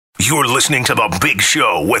You're listening to The Big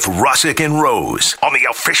Show with Russick and Rose on the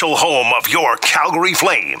official home of your Calgary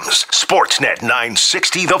Flames, Sportsnet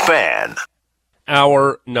 960 The Fan.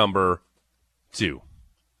 Hour number 2.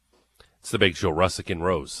 It's The Big Show, Russick and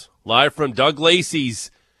Rose. Live from Doug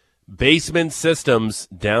Lacey's Basement Systems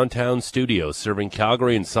downtown studio, serving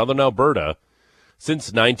Calgary and Southern Alberta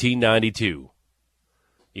since 1992.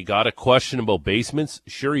 You got a question about basements?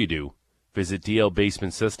 Sure you do. Visit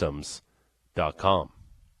dlbasementsystems.com.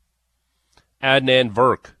 Adnan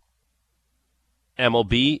Virk,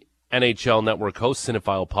 MLB, NHL Network host,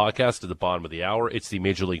 Cinephile podcast at the bottom of the hour. It's the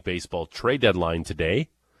Major League Baseball trade deadline today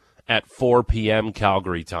at 4 p.m.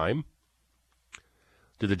 Calgary time.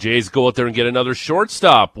 Do the Jays go out there and get another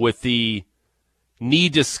shortstop with the knee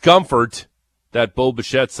discomfort that Bo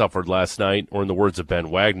Bichette suffered last night, or in the words of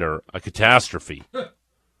Ben Wagner, a catastrophe?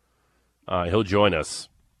 He'll join us.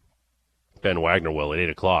 Ben Wagner will at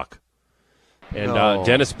 8 o'clock. And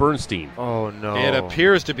Dennis Bernstein. Oh, no. It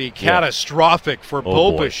appears to be catastrophic for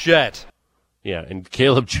Bo Bichette. Yeah, and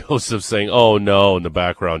Caleb Joseph saying, oh, no, in the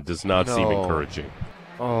background does not seem encouraging.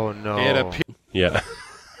 Oh, no. Yeah.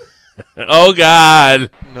 Oh, God.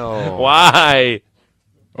 No. Why?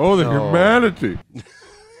 Oh, the humanity.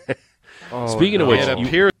 Speaking of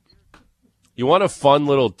which, you want a fun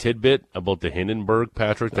little tidbit about the Hindenburg,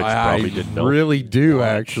 Patrick, that you probably didn't know? I really do,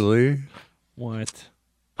 actually. What?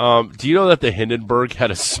 Do you know that the Hindenburg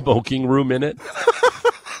had a smoking room in it?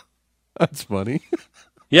 That's funny.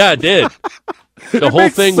 Yeah, it did. The whole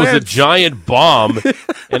thing was a giant bomb,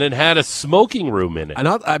 and it had a smoking room in it.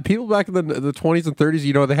 And people back in the 20s and 30s,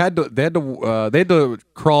 you know, they had to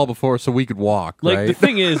crawl before so we could walk. Like right? the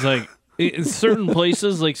thing is, like in certain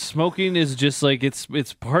places, like smoking is just like it's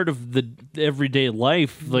part of the everyday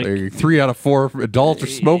life. Like 3 out of 4 adults are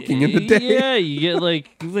smoking in the day. Yeah, you get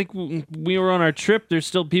like we were on our trip. There's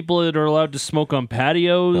still people that are allowed to smoke on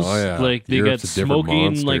patios. Oh, yeah. Like they Europe's got a different smoking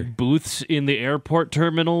monster. like booths in the airport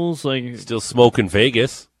terminals. Like Still smoke in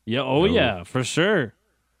Vegas. yeah, yeah, for sure.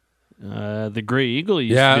 The Grey Eagle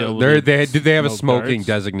used to be able they have a smoke smoking darts.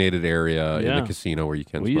 designated area in Yeah. the casino where you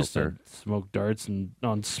can We smoke used there. to smoke darts and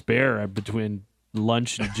on spare between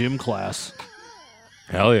lunch and gym class.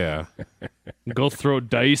 Hell yeah. Go throw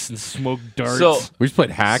dice and smoke darts. So, We just played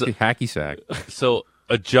hacky sack. so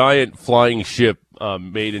a giant flying ship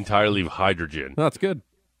made entirely of hydrogen That's good.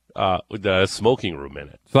 with a smoking room in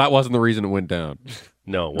it. So that wasn't the reason it went down.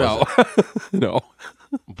 No, it wasn't. No.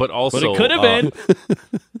 But also, but it could have been.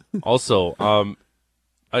 Also,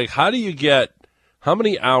 like, how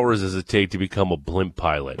many hours does it take to become a blimp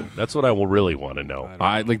pilot? That's what I will really want to know.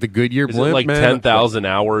 Like the Goodyear Is blimp, it like man? 10,000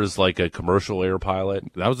 hours like a commercial air pilot?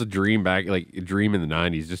 That was a dream a dream in the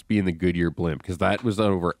 90s, just being the Goodyear blimp, because that was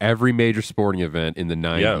over every major sporting event in the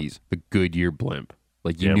 90s, the Goodyear blimp.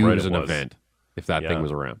 Like, you knew right, it was it an was. event if that thing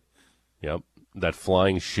was around. Yep. That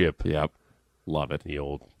flying ship. Yep. Love it. The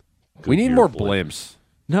old We need Goodyear more blimp. blimps.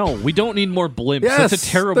 No, we don't need more blimps. Yes, That's a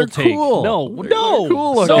terrible they're take. cool. No, They're no,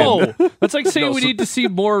 cool looking. no. That's like saying we need to see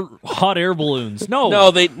more hot air balloons. No,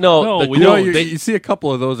 No, we don't. You see a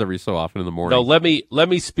couple of those every so often in the morning. No, let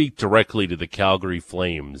me speak directly to the Calgary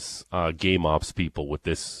Flames game ops people with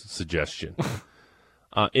this suggestion.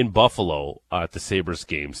 In Buffalo, at the Sabres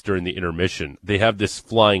games during the intermission, they have this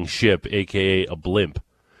flying ship, a.k.a. a blimp,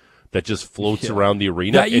 that just floats around the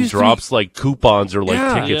arena That and used to drops like coupons or like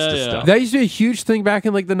Yeah. tickets to Yeah. stuff. That used to be a huge thing back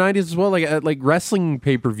in like the 90s as well. Like at like wrestling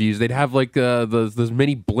pay-per-views, they'd have like those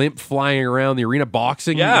mini blimp flying around the arena.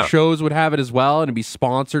 Boxing shows would have it as well, and it'd be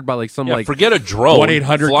sponsored by like some Yeah, like forget a drone.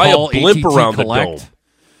 1-800 Fly call a blimp ATT around collect. the dome.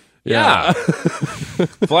 Yeah.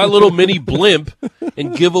 Fly a little mini blimp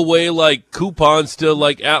and give away like coupons to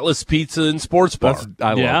like Atlas Pizza and Sports Bar.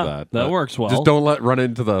 I Yeah, love that. that works well. Just don't run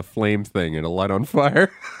into the flame thing and it'll light on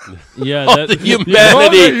fire. Yeah, Oh, the Oh,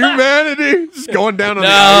 humanity. the humanity! Just going down on the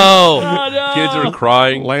No. Oh, no. Kids are ice.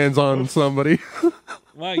 crying. Lands on somebody.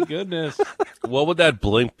 My goodness. What would that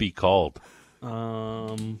blimp be called?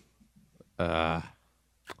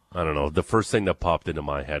 I don't know. The first thing that popped into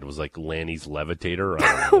my head was like Lanny's Levitator.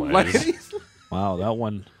 I don't know what it is. Wow, that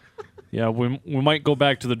one. Yeah, we might go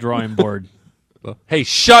back to the drawing board. Hey,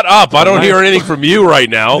 shut up. I don't hear anything from you right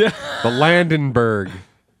now. The Landenberg.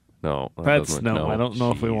 No. That's no. I don't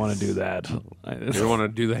know if we want to do that. You want to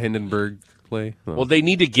do the Hindenburg play? No. Well, they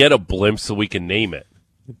need to get a blimp so we can name it.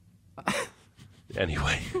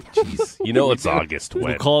 Anyway, jeez. You know it's August We'll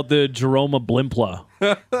when. call it the Jerome Blimpla.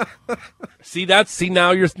 See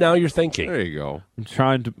now you're thinking. There you go. I'm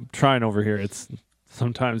trying over here. It's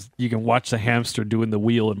sometimes you can watch the hamster doing the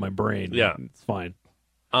wheel in my brain. Yeah. It's fine.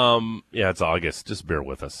 Yeah, it's August. Just bear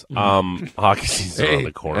with us. Hockey season around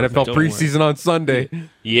the corner. NFL preseason on Sunday.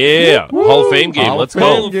 Yeah, Hall of Fame game. Let's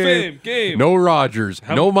Hall go. of Fame game. No Rogers.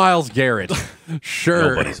 No Miles Garrett.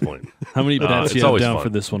 Sure. Nobody's playing. How many bets it's you have always down fun. for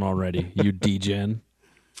this one already? You degen.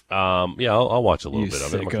 Yeah, I'll watch a little You bit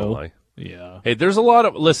of it. I'm not gonna sicko. lie. Yeah. Hey, there's a lot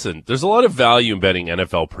of value in betting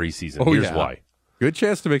NFL preseason. Oh, Here's yeah. why. Good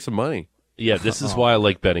chance to make some money. Yeah, this is why I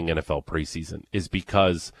like betting NFL preseason, is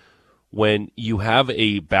because when you have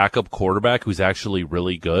a backup quarterback who's actually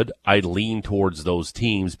really good, I lean towards those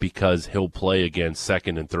teams because he'll play against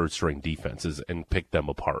second and third string defenses and pick them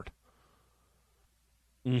apart.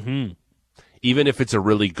 Mm-hmm. Even if it's a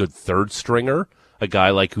really good third stringer, a guy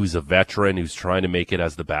like who's a veteran who's trying to make it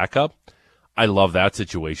as the backup, I love that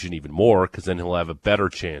situation even more because then he'll have a better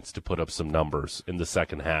chance to put up some numbers in the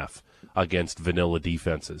second half against vanilla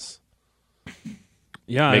defenses.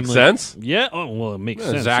 Yeah, Makes sense? Yeah. Oh, well, it makes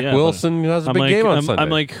sense. Zach yeah, Wilson has a I'm big like, game on I'm, Sunday. I'm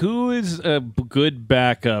like, who is a good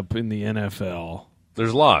backup in the NFL?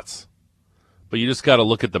 There's lots. But you just got to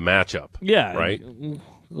look at the matchup. Yeah. Right?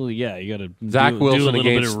 Well, yeah, you got to Zach do a Wilson little bit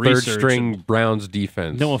against of third research string and- Browns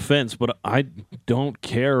defense. No offense, but I don't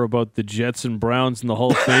care about the Jets and Browns in the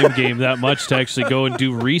Hall of Fame game that much to actually go and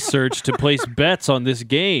do research to place bets on this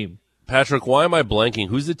game. Patrick, why am I blanking?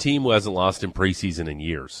 Who's the team who hasn't lost in preseason in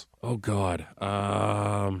years? Oh God.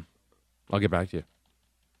 I'll get back to you.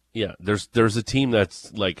 Yeah, there's a team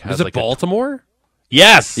that's like has Is it like Baltimore?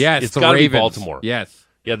 Yes, Yes, it's the got to be Ravens. Baltimore. Yes.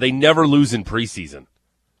 Yeah, they never lose in preseason.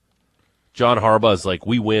 John Harbaugh is like,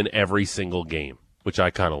 we win every single game, which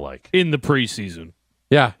I kind of like. In the preseason.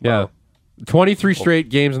 Yeah. 23 straight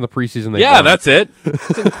games in the preseason. They Yeah, won. that's it.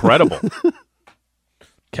 It's incredible.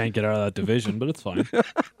 Can't get out of that division, but it's fine.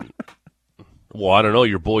 Well, I don't know.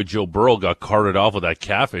 Your boy Joe Burrow got carted off with that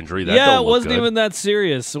calf injury. That yeah, don't it look wasn't good. even that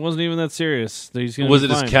serious. It wasn't even that serious. He's gonna Was be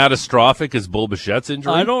it as fine. catastrophic as Bo Bichette's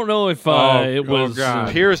injury? I don't know if it was. God.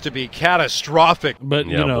 Appears to be catastrophic. But,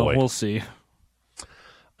 Yeah, you know, boy. we'll see.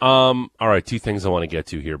 All right, two things I want to get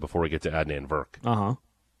to here before we get to Adnan Virk.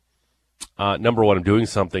 Uh-huh. Number one, I'm doing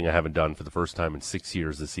something I haven't done for the first time in 6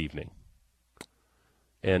 years this evening.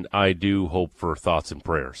 And I do hope for thoughts and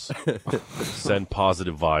prayers. Send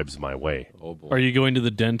positive vibes my way. Oh boy. Are you going to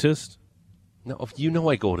the dentist? No, you know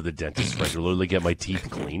I go to the dentist regularly to get my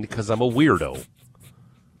teeth cleaned because I'm a weirdo.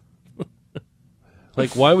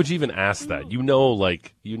 Like, why would you even ask that? You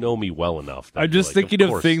know me well enough. That I'm just like, thinking of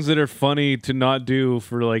course. things that are funny to not do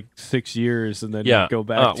for like 6 years and then Yeah. go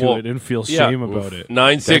back to Well, it and feel yeah. shame about it.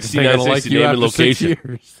 960, They're gonna like 960 you name and after 6 location.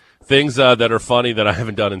 years. Things that are funny that I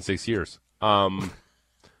haven't done in 6 years.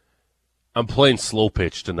 I'm playing slow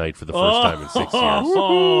pitch tonight for the first time in 6 years.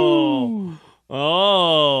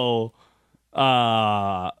 Oh.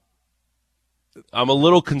 I'm a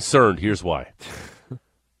little concerned. Here's why.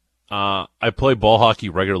 I play ball hockey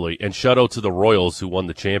regularly, and shout out to the Royals who won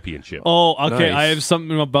the championship. Oh, okay. Nice. I have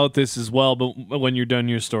something about this as well, but when you're done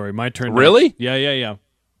your story, my turn. Really? next. Yeah.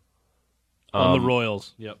 On the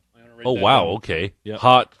Royals. Yep. Oh, wow. Okay. Yep.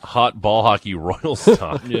 Hot ball hockey Royals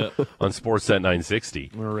talk Yeah. on Sportsnet 960.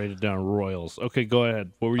 I'm gonna write it down. Royals. Okay, go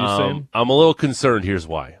ahead. What were you saying? I'm a little concerned. Here's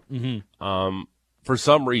why. Mm-hmm. For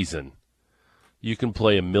some reason, you can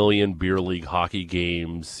play a million beer league hockey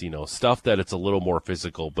games, stuff that it's a little more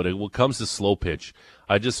physical. But when it comes to slow pitch,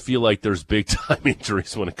 I just feel like there's big time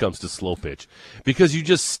injuries when it comes to slow pitch because you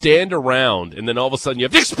just stand around and then all of a sudden you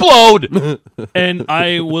have to explode. And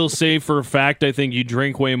I will say for a fact, I think you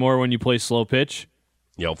drink way more when you play slow pitch.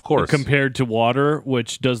 Yeah, of course. Compared to water,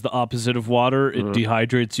 which does the opposite of water. It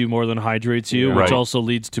dehydrates you more than hydrates you, Yeah. which Right. also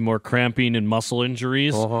leads to more cramping and muscle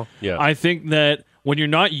injuries. Yeah. I think that when you're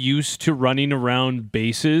not used to running around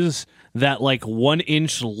bases, that like 1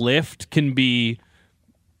 inch lift can be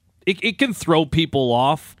it can throw people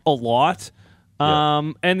off a lot.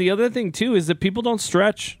 And the other thing too is that people don't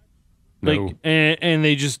stretch. Like No. and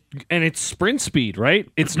they just and it's sprint speed, right?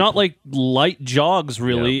 It's not like light jogs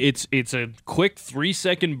really. Yeah. It's a quick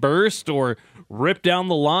 3-second burst or rip down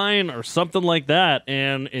the line or something like that,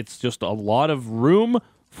 and it's just a lot of room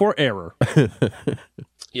for error.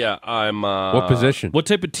 Yeah, I'm. What position? What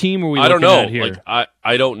type of team are we I don't looking know. at here? Like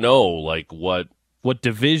I don't know. Like what? What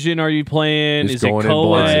division are you playing? He's Is it going in co-ed?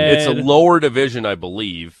 blind. It's a lower division, I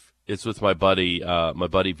believe. It's with my buddy. My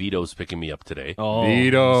buddy Vito's picking me up today. Oh,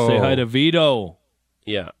 Vito. Say hi to Vito.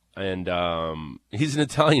 Yeah, and he's an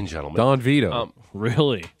Italian gentleman. Don Vito.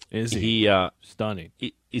 Really? Is he? Stunning.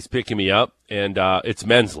 He's picking me up, and it's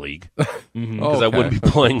men's league because Oh, I okay. wouldn't be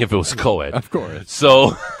playing if it was co-ed. Of course.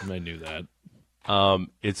 So I knew that.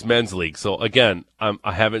 it's men's league. So again,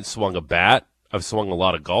 I haven't swung a bat. I've swung a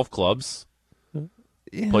lot of golf clubs.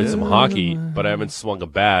 played some hockey, but I haven't swung a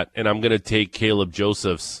bat, and I'm going to take Caleb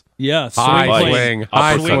Joseph's Yeah, High swing.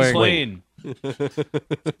 swing.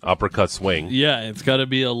 Uppercut swing. Yeah, it's got to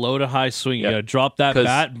be a low to high swing. You Yeah. got to drop that 'Cause-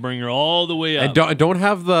 bat and bring her all the way up. And don't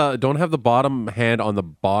have the bottom hand on the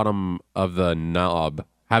bottom of the knob.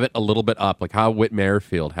 Have it a little bit up, like how Whit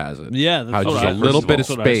Merrifield has it. Yeah, that's how what just I- a little first of bit all, of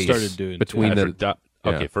that's what I space started doing, between I the. forgot-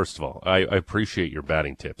 Okay, yeah. first of all, I appreciate your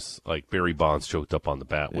batting tips. Like Barry Bonds choked up on the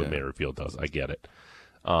bat when Yeah. Merrifield does. I get it.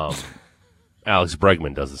 Alex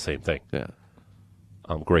Bregman does the same thing. Yeah.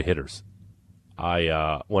 Great hitters.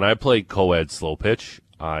 When I played co-ed slow pitch,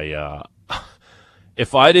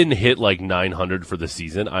 if I didn't hit like 900 for the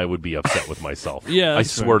season, I would be upset with myself. Yeah, I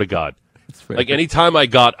that's swear to God. fair. Like anytime I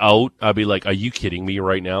got out, I'd be like, "Are you kidding me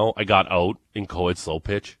right now?" I got out in co-ed slow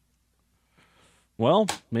pitch. Well,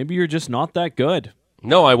 maybe you're just not that good.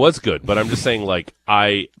 No, I was good, but I'm just saying, like,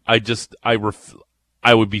 I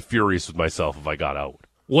would be furious with myself if I got out.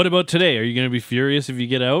 What about today? Are you going to be furious if you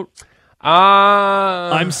get out?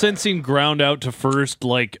 I'm I'm sensing ground out to first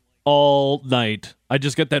like all night. I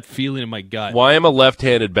just got that feeling in my gut. Well, I am a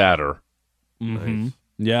left-handed batter, Mm-hmm.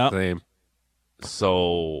 Yeah. Same.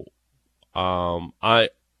 so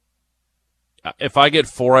if I get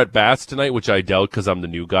 4 at bats tonight, which I doubt because I'm the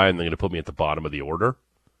new guy and they're going to put me at the bottom of the order.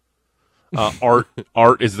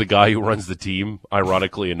 Art is the guy who runs the team.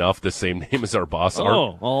 Ironically enough, the same name as our boss,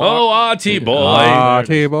 Art. T-boy.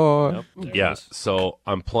 T-boy. Yeah, so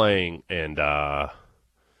I'm playing, and I'm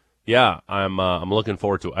looking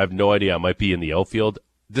forward to it. I have no idea. I might be in the outfield.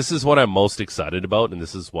 This is what I'm most excited about, and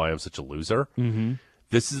this is why I'm such a loser. Mm-hmm.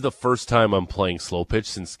 This is the first time I'm playing slow pitch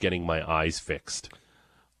since getting my eyes fixed.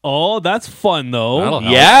 Oh, that's fun though. That'll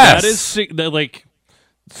help. Yes! That is that, like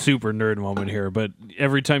super nerd moment here, but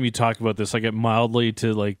every time you talk about this, I get mildly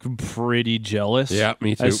to like pretty jealous. Yeah,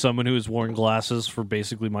 me too. As someone who has worn glasses for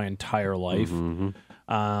basically my entire life.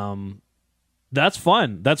 Mm-hmm. That's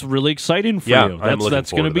fun. That's really exciting for Yeah, you. I'm looking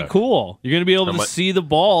That's going forward to to be that. cool. You're going to be able to see the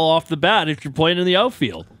ball off the bat if you're playing in the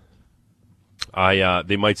outfield.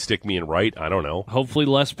 They might stick me in right. I don't know. Hopefully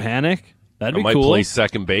less panic. That'd I be might cool. play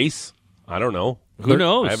second base. I don't know. Who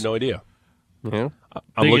knows? I have no idea. Yeah. I'm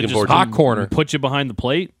They looking could just forward to hot corner. Put you behind the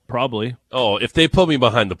plate, probably. Oh, if they put me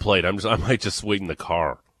behind the plate, I might just wait in the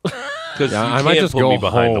car. Because Yeah, you I can't might just put go me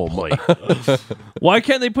behind home. the plate. Why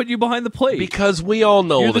can't they put you behind the plate? Because we all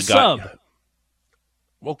know You're the guy. sub.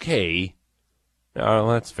 Okay.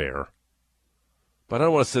 That's fair. But I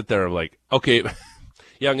don't want to sit there like, okay,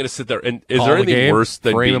 yeah, I'm going to sit there. And is Call there the anything game, worse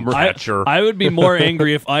than frame being him. catcher? I would be more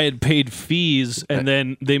angry if I had paid fees and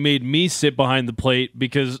then they made me sit behind the plate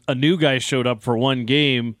because a new guy showed up for one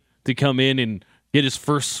game to come in and get his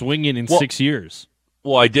first swing in 6 years.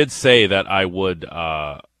 Well, I did say that I would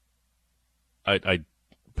I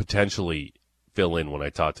potentially fill in when I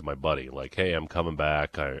talked to my buddy. Like, hey, I'm coming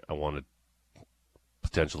back. I want to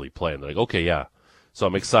potentially play. And they're like, okay, yeah. So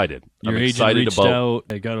I'm excited. Your I'm agent excited reached about out.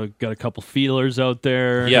 They got a couple feelers out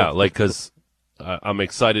there. Yeah, like because I'm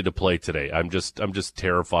excited to play today. I'm just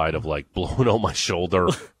terrified of like blowing out my shoulder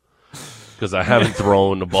because I haven't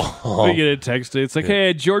thrown the ball. We get a text. It's like,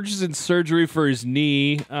 hey, George is in surgery for his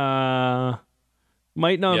knee.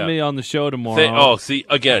 Might not be on the show tomorrow. See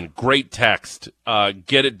again, great text.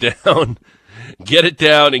 Get it down, get it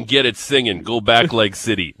down, and get it singing. Go back leg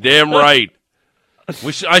city. Damn right.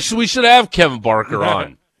 We should have Kevin Barker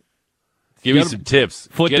on. Give me some tips.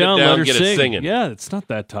 Foot get down, it down, let her get sing. it singing. Yeah, it's not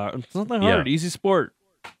that tough. It's not that hard. Yeah. Easy sport.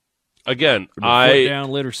 Again, Foot down,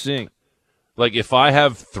 let her sing. like if I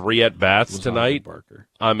have 3 at bats Was on tonight, Barker.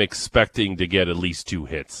 I'm expecting to get at least 2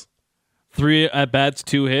 hits. 3 at bats,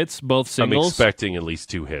 2 hits, both I'm singles. expecting at least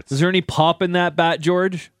 2 hits. Is there any pop in that bat,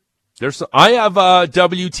 George? I have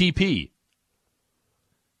WTP.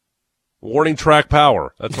 Warning track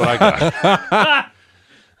power. That's what I got.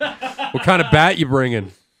 What kind of bat you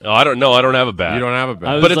bringing? No, I don't know. I don't have a bat. You don't have a I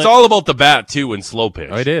bat. was But it's like- all about the bat too in slow pitch.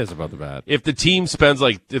 Oh, it is about the bat. If the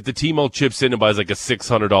team all chips in and buys like a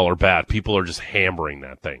 $600 bat, people are just hammering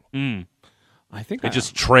that thing. I think It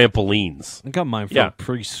just trampolines. I got mine for a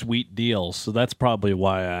pretty sweet deal, so that's probably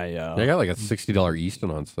why They got like a $60 Easton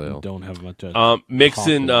on sale. don't have much. Mix in Pop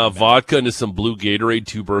in the vodka into some blue Gatorade,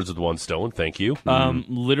 2 birds with 1 stone. Thank you.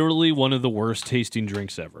 Literally one of the worst tasting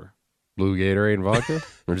drinks ever. Blue Gatorade and vodka?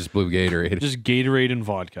 Or just blue Gatorade? Just Gatorade and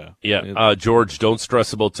vodka. Yeah, George, don't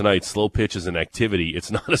stress about tonight. Slow pitch is an activity.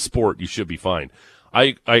 It's not a sport. You should be fine.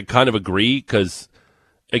 I kind of agree because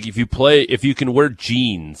like, if you can wear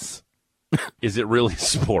jeans, is it really a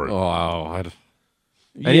sport? Oh,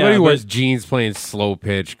 anybody who but- wears jeans playing slow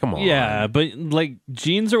pitch, come on. Yeah, but like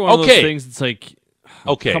jeans are one of those Okay. things. It's like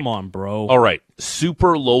Okay. Come on, bro. All right.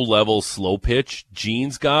 Super low level slow pitch,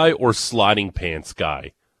 jeans guy or sliding pants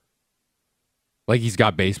guy? Like he's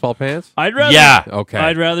got baseball pants? I'd rather. Yeah. Okay.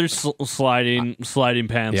 I'd rather sliding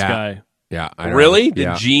pants Yeah. guy. Yeah. I know. Really? The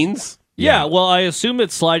Yeah. jeans? Yeah, well, I assume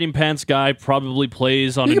that sliding pants guy probably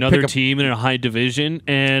plays on You can another pick up- team in a high division,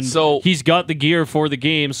 and So- he's got the gear for the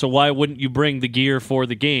game. So why wouldn't you bring the gear for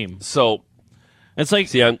the game? So, It's like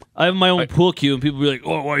see, I have my own pool cue, and people be like,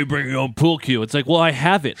 "Oh, why are you bringing your own pool cue?" It's like, well, I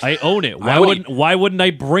have it, I own it. Why wouldn't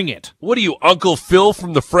I bring it? what are you, Uncle Phil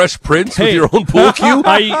from the Fresh Prince with Hey. your own pool cue?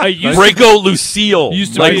 I used Draco Lucille.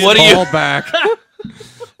 Used to like, be what are you? Ball back.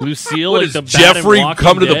 Lucille, What like is the Batman Jeffrey Walking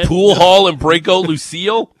come to the Dead. pool hall and break out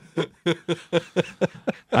Lucille?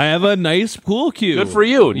 I have a nice pool cue. Good for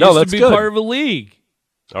you. No, Used that's to be good. part of a league.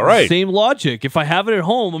 All right. Same logic. If I have it at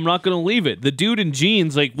home, I'm not going to leave it. The dude in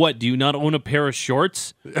jeans, like, what? Do you not own a pair of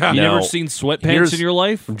shorts? You No. never seen sweatpants Here's- in your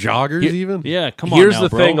life? Joggers even? Yeah, come on. Here's now, the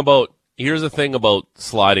bro. Here's the thing about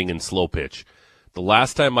sliding and slow pitch. The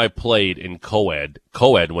last time I played in co-ed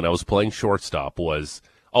when I was playing shortstop was,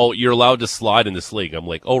 oh, you're allowed to slide in this league. I'm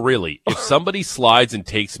like, oh, really? If somebody slides and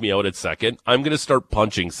takes me out at second, I'm going to start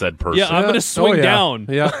punching said person. Yeah, I'm going to swing yeah. down.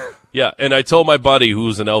 Yeah. Yeah, and I told my buddy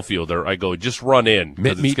who's an outfielder, I go, just run in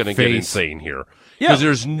because it's Meet going to get face. insane here. Yeah. Because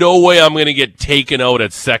there's no way I'm going to get taken out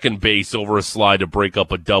at second base over a slide to break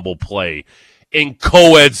up a double play in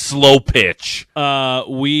co-ed slow pitch.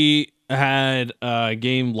 We had a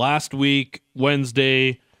game last week,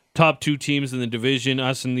 Wednesday, top two teams in the division,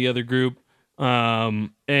 us and the other group.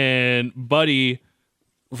 And Buddy,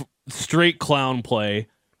 straight clown play.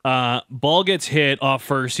 Ball gets hit off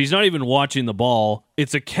first. He's not even watching the ball.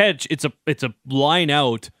 It's a catch. It's a line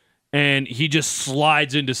out, and he just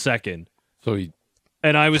slides into second. So he,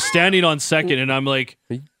 And I was standing on second, and I'm like,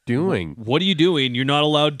 what are you doing? "What are you doing? You're not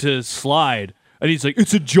allowed to slide." And he's like,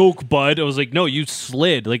 "It's a joke, bud." I was like, "No, you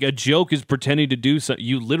slid. Like a joke is pretending to do something.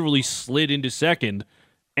 You literally slid into second,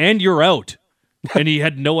 and you're out." And he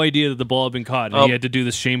had no idea that the ball had been caught, and he had to do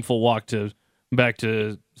this shameful walk back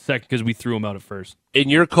to second because we threw him out at first. In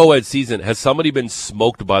your co-ed season, has somebody been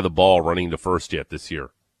smoked by the ball running to first yet this year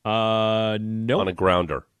No, on a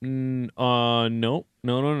grounder? no.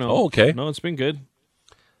 Oh, okay. No, it's been good.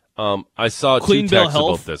 I saw Clean two bill texts health.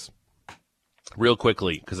 about this real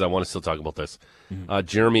quickly because I want to still talk about this.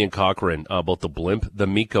 Jeremy and Cochran about the blimp, the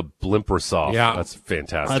Mika Blimpersoft. Yeah. that's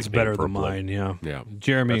fantastic. That's name for for a than blimp. mine. Yeah, Yeah.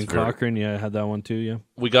 Jeremy That's and very- Cochran. Yeah, I had that one too. Yeah.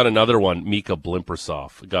 We got another one, Mika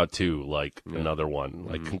Blimpersoft. Got two, another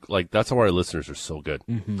one. Like that's how our listeners are so good.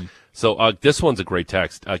 So this one's a great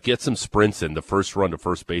text. Get some sprints in. The first run to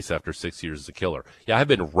first base after 6 years is a killer. Yeah, I've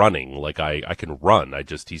been running. Like I can run.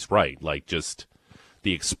 He's right. Like just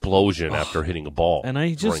the explosion after hitting a ball And I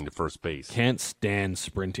just running to first base. Can't stand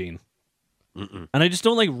sprinting. And I just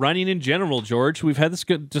don't like running in general, George. We've had this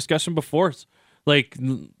good discussion before. Like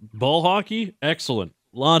ball hockey, excellent.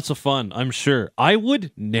 Lots of fun, I'm sure. I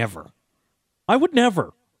would never.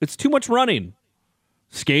 It's too much running.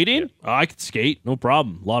 Skating? I could skate, no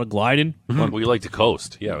problem. A lot of gliding. We like to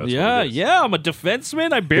coast. Yeah, that's what it is. Yeah. I'm a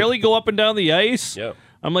defenseman. I barely go up and down the ice. Yeah.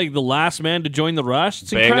 I'm like the last man to join the rush.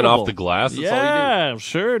 It's Banging incredible. off the glass. That's all you do. Yeah,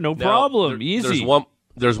 sure, no Now, problem. Easy.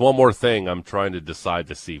 There's one more thing I'm trying to decide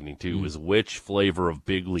this evening too. Is which flavor of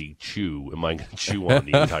Big League Chew am I going to chew on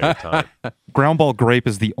the entire time? Ground ball grape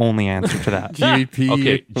is the only answer to that. GVP.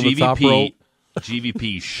 Okay, on the top rope.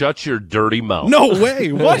 GVP, shut your dirty mouth. No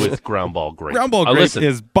way. What? With ground ball grape. Ground ball grape Listen,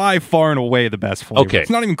 is by far and away the best flavor. okay. It's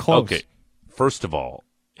not even close. Okay, first of all,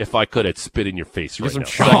 if I could, I'd spit in your face right Get some now.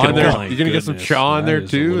 chaw Second in of there. all, my You're gonna get some goodness, chaw in that there is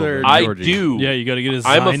a too. little There, bit- I Georgie. do. Yeah, you got to get his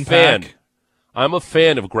I'm a Zine fan. pack. I'm a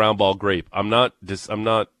fan of ground ball grape. I'm not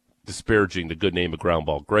disparaging the good name of ground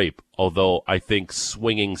ball grape, although I think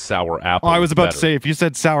swinging sour apple. Oh, I was is about better. to say, if you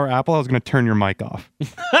said sour apple, I was going to turn your mic off.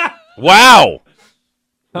 Wow.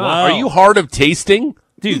 Wow. Are you hard of tasting?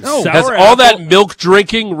 Dude, No. sour Has all apple- that milk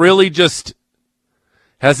drinking really just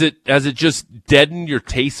has it just deadened your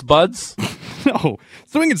taste buds? No,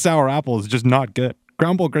 swinging sour apple is just not good.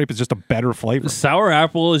 Ground ball grape is just a better flavor. Sour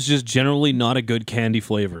apple is just generally not a good candy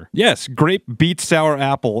flavor. Yes, grape beats sour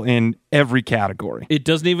apple in every category. It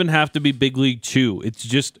doesn't even have to be Big League Chew. It's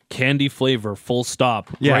just candy flavor, full stop.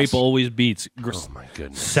 Yes. Grape always beats. Oh my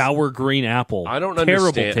goodness. Sour green apple. I don't Terrible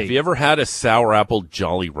understand. taste. Have you ever had a sour apple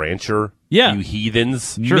Jolly Rancher? Yeah. You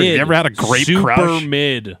heathens. Sure, Mid. you ever had a grape Super crush?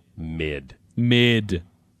 mid. Mid.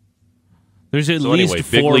 There's at So least anyway,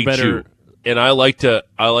 Big 4 League better. Chew. And I like to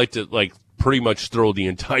like pretty much throw the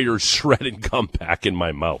entire shredded gum pack in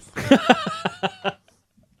my mouth.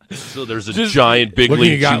 So there's a giant Big Looking,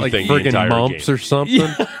 League you got Chew like thing the friggin' entire mumps game. or something.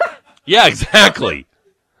 Yeah, exactly.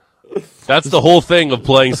 That's the whole thing of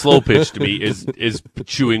playing slow pitch to me is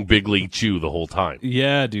chewing Big League Chew the whole time.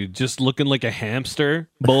 Yeah, dude, just looking like a hamster,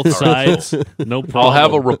 both sides. No problem. I'll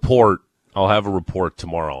have a report.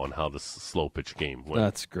 Tomorrow on how the slow pitch game went.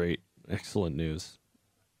 That's great. Excellent news.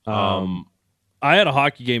 I had a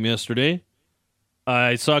hockey game yesterday.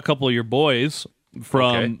 I saw a couple of your boys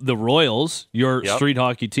from the Royals, your street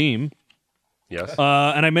hockey team. Yes.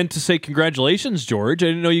 And I meant to say congratulations, George. I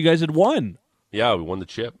didn't know you guys had won. Yeah, we won the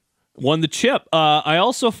chip. I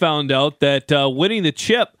also found out that winning the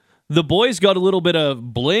chip, the boys got a little bit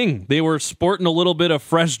of bling. They were sporting a little bit of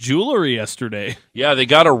fresh jewelry yesterday. Yeah, they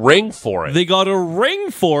got a ring for it.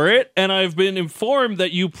 And I've been informed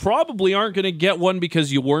that you probably aren't going to get one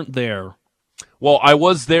because you weren't there. Well, I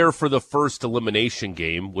was there for the first elimination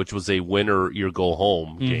game, which was a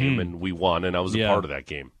winner-you-go-home game, and we won, and I was a part of that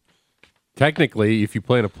game. Technically, if you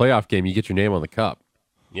play in a playoff game, you get your name on the cup.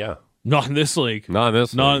 Yeah. Not in this league. Not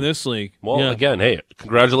in this league. Well, again, hey,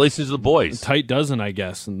 congratulations to the boys. Tight dozen, I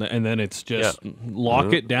guess, and then it's just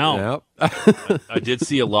lock it down. Yep. I did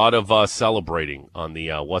see a lot of celebrating on the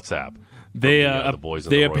WhatsApp. The boys.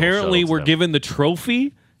 They apparently were given the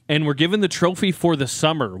trophy, and were given the trophy for the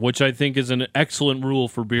summer, which I think is an excellent rule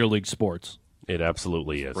for beer league sports. It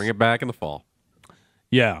absolutely is. Bring it back in the fall.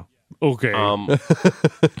 Yeah. Okay.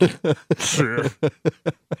 Sure.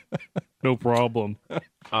 No problem.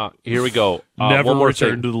 Here we go. Never one more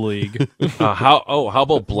return thing. to the league. How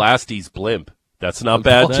about Blasty's blimp? That's not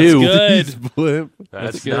bad too. That's good.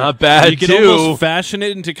 That's not bad You can too. almost fashion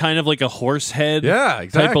it into kind of like a horse head. Yeah,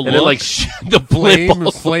 exactly. Type of And then look. the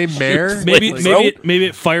blimp. Flame mare. maybe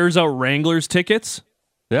it fires out Wranglers tickets.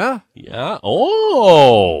 Yeah. Yeah.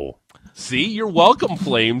 Oh. See, you're welcome,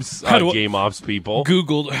 Flames Game Ops people.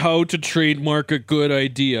 Googled how to trademark a good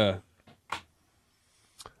idea.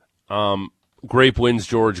 Grape wins,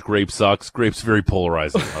 George. Grape sucks. Grape's very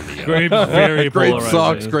polarizing on the Grape, very Grape polarizing.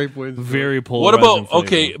 sucks. Grape wins. Very What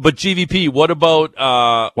polarizing. about but GVP? What about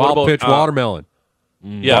Wild pitch watermelon.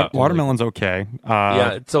 Yeah, Watermelon's okay.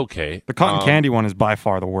 yeah, it's okay. The cotton candy one is by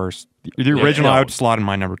far the worst. The original, I would slot in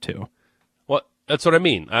my number 2. What? That's what I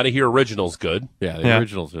mean. Out of here, original's good. Yeah, the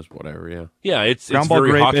original's just whatever. Yeah. Yeah, it's Ground ball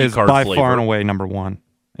very grape hockey is card by flavor. far and away number 1,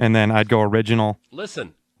 and then I'd go original.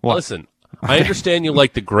 Listen. What? I understand you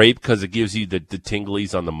like the grape because it gives you the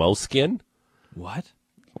tinglies on the mouse skin. What?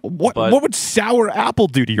 What But- what would sour apple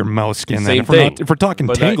do to your mouse skin? Then Same if we're, thing. if we're talking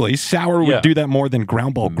But tingly, sour yeah. would do that more than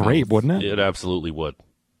ground ball grape, wouldn't it? It absolutely would.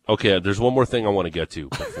 Okay, there's one more thing I want to get to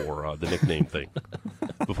before the nickname thing.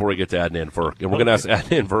 Before we get to Adnan Virk. And we're going to ask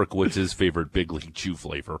Adnan Virk what's his favorite Big League Chew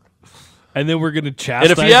flavor. And then we're going to And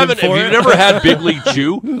chastise if you've him for it? never had Big League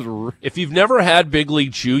Chew, if you've never had Big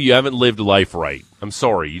League Chew, you haven't lived life right. I'm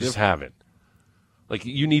sorry, you just haven't. Like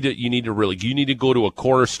you need to go to a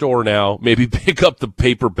corner store now, maybe pick up the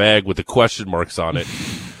paper bag with the question marks on it,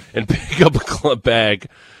 and pick up a bag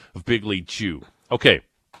of Big League Chew. Okay.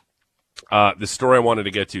 The story I wanted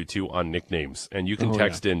to get to too on nicknames, and you can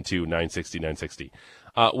text in to 960.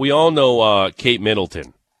 We all know Kate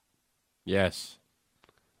Middleton, Yes.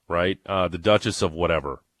 right? The Duchess of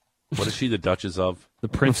whatever. What is she the Duchess of? The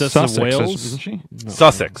Princess Sussex, of Wales? isn't she?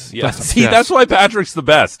 Sussex. Yeah. See, yes. that's why Patrick's the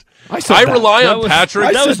best. I said that. rely That on was-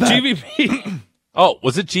 Patrick. That was said that. GVP. Oh,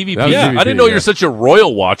 was it GVP? That was GVP, I didn't know yeah. you're such a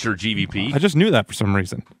royal watcher, GVP. I just knew that for some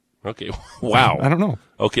reason. Okay. Wow. I don't know.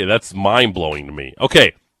 Okay, that's mind-blowing to me.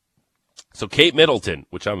 Okay. So Kate Middleton,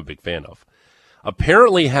 which I'm a big fan of,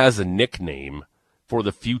 apparently has a nickname for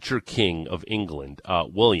the future king of England,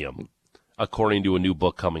 William, according to a new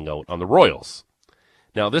book coming out on the Royals.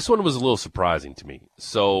 Now, this one was a little surprising to me.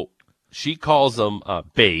 So she calls him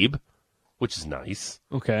Babe, which is nice.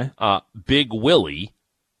 Okay. Big Willie,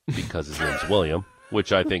 because his name's William,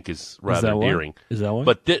 which I think is rather that one? endearing. Is that one?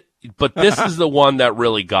 But this is the one that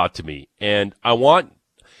really got to me. And I want,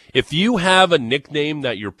 if you have a nickname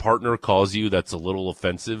that your partner calls you that's a little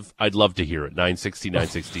offensive, I'd love to hear it. 960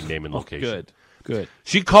 name and location. Good.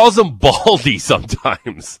 She calls him Baldy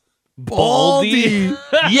sometimes. Baldy.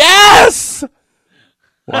 Yes!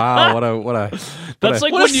 Wow. What a. That's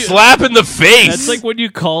like What when a you. slap in the face. That's like when you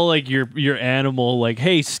call like your animal like,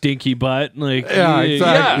 "Hey, stinky butt." Like, Yeah,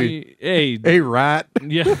 exactly. Hey, A rat.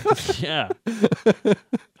 yeah, yeah.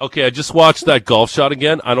 Okay, I just watched that golf shot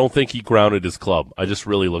again. I don't think he grounded his club. I just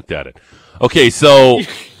really looked at it. Okay, so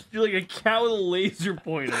You're like a cat with a laser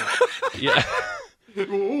pointer. yeah.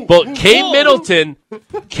 But Kate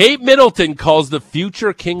Middleton calls the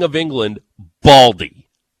future king of England Baldy.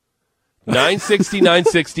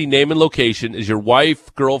 960 name and location is your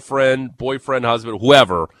wife, girlfriend, boyfriend, husband,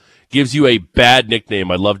 whoever gives you a bad nickname,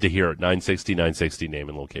 I'd love to hear it. 960 name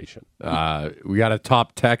and location. We got a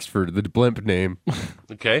top text for the blimp name.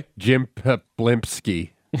 Okay. Jim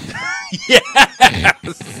Blimpski. Yes.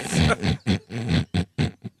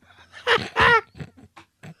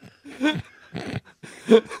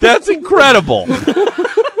 That's incredible.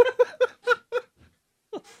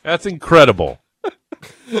 That's incredible.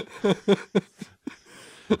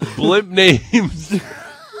 Blimp names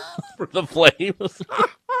for the Flames.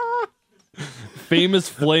 Famous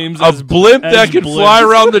Flames. A blimp that can fly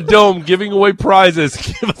around the dome giving away prizes.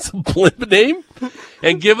 Give us a blimp name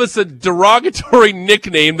and give us a derogatory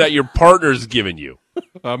nickname that your partner's given you.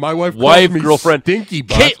 My wife girlfriend. Stinky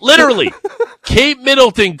Butt. Kate, literally, Kate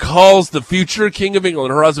Middleton calls the future King of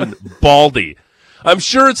England, her husband, Baldy. I'm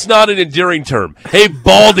sure it's not an endearing term. Hey,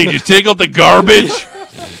 Baldy, did you take out the garbage?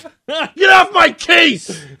 Get off my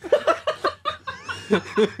case!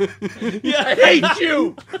 Yeah, I hate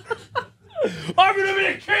you! I'm gonna be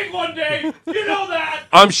a king one day. You know that.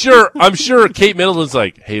 I'm sure Kate Middleton's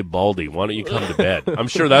like, hey, Baldy, why don't you come to bed? I'm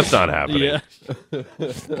sure that's not happening. Yeah.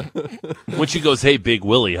 When she goes, hey, Big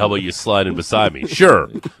Willie, how about you slide in beside me? Sure.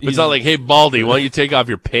 But it's not like, hey, Baldy, why don't you take off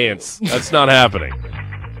your pants? That's not happening.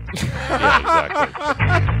 Yeah,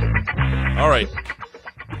 exactly.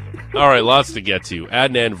 All right, lots to get to.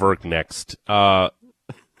 Adnan Virk next.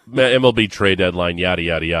 MLB trade deadline, yada,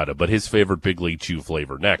 yada, yada. But his favorite Big League Chew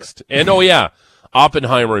flavor next. And, oh, yeah,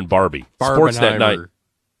 Oppenheimer and Barbie. Sportsnet 9.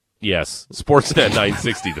 Yes, Sportsnet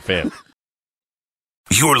 960, the fan.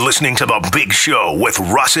 You're listening to The Big Show with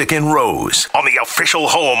Russick and Rose on the official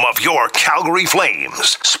home of your Calgary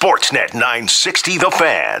Flames. Sportsnet 960, the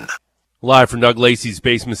fan. Live from Doug Lacey's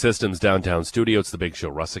Basement Systems downtown studio, it's The Big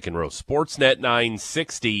Show, Russick and Rose. Sportsnet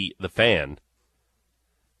 960, the fan.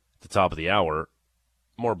 At the top of the hour,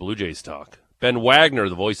 more Blue Jays talk. Ben Wagner,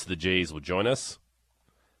 the voice of the Jays, will join us.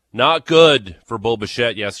 Not good for Bo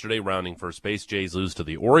Bichette yesterday, rounding first base. Jays lose to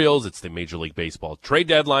the Orioles. It's the Major League Baseball trade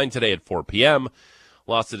deadline today at 4 p.m.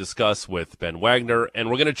 Lots to discuss with Ben Wagner,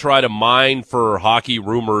 and we're going to try to mine for hockey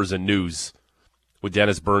rumors and news with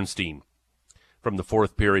Dennis Bernstein from the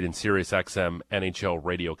fourth period in Sirius XM NHL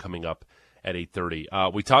Radio coming up at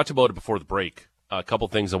 8:30. We talked about it before the break. A couple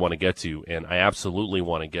things I want to get to, and I absolutely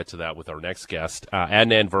want to get to that with our next guest,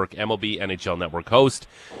 Adnan Virk, MLB NHL Network host,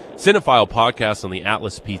 Cinephile podcast on the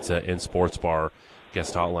Atlas Pizza and Sports Bar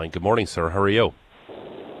guest hotline. Good morning, sir. How are you?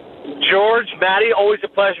 George, Maddie, always a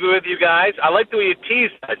pleasure to be with you guys. I like the way you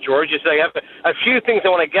tease that, George. You say I have a few things I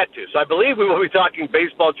want to get to. So I believe we will be talking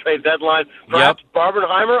baseball trade deadline, perhaps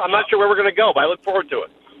Barbenheimer. I'm not sure where we're going to go, but I look forward to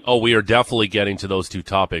it. Oh, we are definitely getting to those two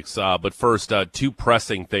topics. But first, two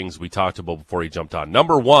pressing things we talked about before he jumped on.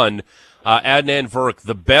 Number one, Adnan Virk,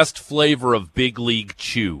 the best flavor of Big League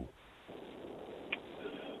Chew.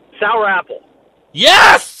 Sour apple.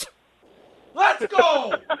 Yes! Let's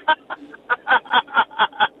go!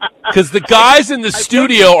 Because the guys in the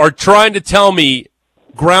studio are trying to tell me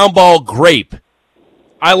ground ball grape.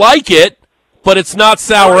 I like it, but it's not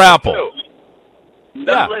sour apple.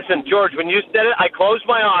 Yeah. Listen, George, when you said it, I closed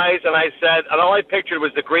my eyes and I said, and all I pictured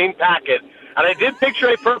was the green packet, and I did picture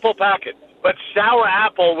a purple packet, but sour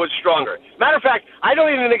apple was stronger. Matter of fact, I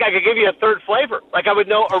don't even think I could give you a third flavor. Like I would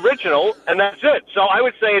know original, and that's it. So I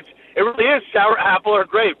would say it really is sour apple or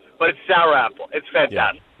grape, but it's sour apple. It's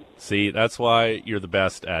fantastic. Yeah. See, that's why you're the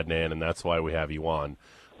best, Adnan, and that's why we have you on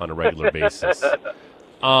a regular basis.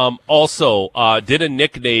 Also, did a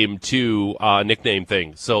nickname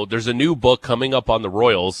thing. So there's a new book coming up on the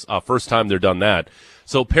Royals. First time they've done that.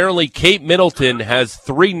 So apparently Kate Middleton has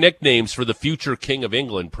 3 nicknames for the future King of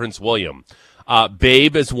England, Prince William.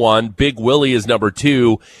 Babe is 1, Big Willie is number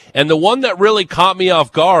 2, and the one that really caught me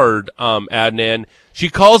off guard, Adnan, she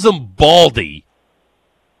calls him Baldy.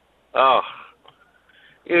 Oh.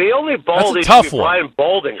 The only Baldy is Brian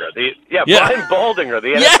Baldinger. Brian Baldinger,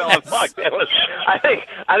 the NFL. Fuck. I think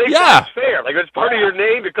that's fair. Like, if it's part of your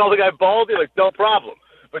name, you call the guy Baldy, like, no problem.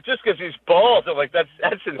 But just because he's bald, I'm like, that's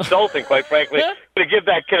insulting, quite frankly, to give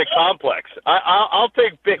that kid a complex. I'll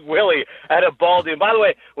take Big Willie at a Baldy. And by the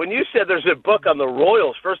way, when you said there's a book on the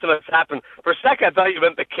Royals, first time it's happened, for a second I thought you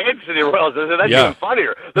meant the Kansas City Royals. I said, that's even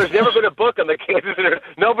funnier. There's never been a book on the Kansas City.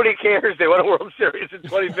 Nobody cares. They won a World Series in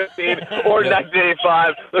 2015 or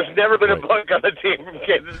 1985. There's never been a book on the team from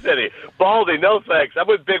Kansas City. Baldy, no thanks. I'm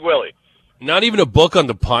with Big Willie. Not even a book on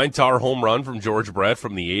the Pine Tar home run from George Brett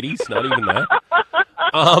from the 80s? Not even that?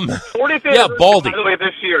 45th Baldy. By the way,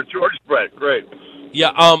 this year, George Brett, great.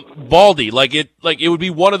 Yeah, Baldy. Like it would be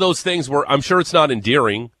one of those things where I'm sure it's not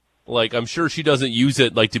endearing. Like I'm sure she doesn't use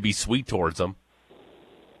it like to be sweet towards him.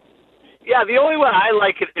 Yeah, the only way I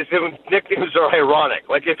like it is when nicknames are ironic.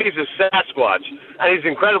 Like if he's a Sasquatch and he's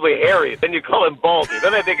incredibly hairy, then you call him Baldy.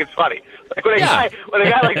 Then I think it's funny. Like when a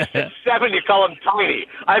guy like 6'7", you call him Tiny.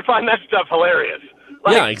 I find that stuff hilarious.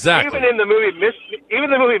 Like, yeah, exactly. Even in the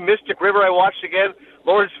movie Mystic River I watched again,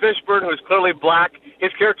 Lawrence Fishburne, who's clearly black,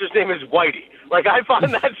 his character's name is Whitey. Like I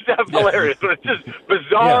find that stuff hilarious. But it's just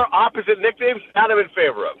bizarre, opposite nicknames that I'm in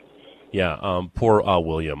favor of. Yeah, poor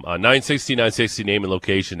William. 960 name and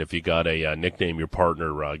location if you got a nickname your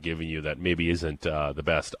partner giving you that maybe isn't the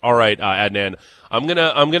best. All right, Adnan, I'm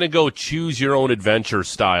gonna go choose your own adventure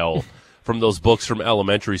style from those books from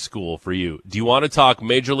elementary school for you. Do you want to talk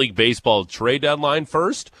Major League Baseball trade deadline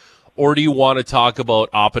first, or do you want to talk about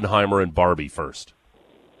Oppenheimer and Barbie first?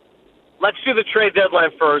 Let's do the trade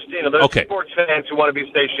deadline first. You know, there's sports fans who want to be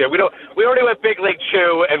satiated. We already went Big League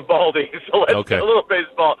Chew and Baldy, so let's do a little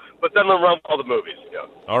baseball, but then we'll run all the movies. Yeah.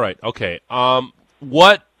 All right. Okay.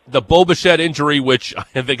 What the Bo Bichette injury, which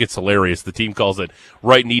I think it's hilarious. The team calls it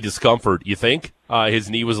right knee discomfort. You think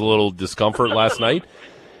his knee was a little discomfort last night?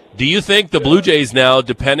 Do you think the Blue Jays now,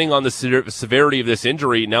 depending on the severity of this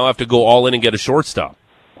injury, now have to go all in and get a shortstop?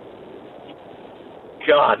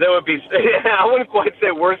 God, that would be, I wouldn't quite say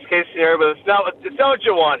worst case scenario, but it's not what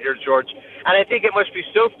you want here, George. And I think it must be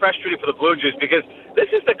so frustrating for the Blue Jays because this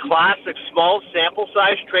is the classic small sample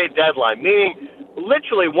size trade deadline, meaning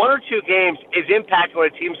literally 1 or 2 games is impacting what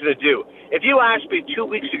a team's going to do. If you asked me 2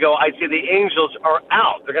 weeks ago, I'd say the Angels are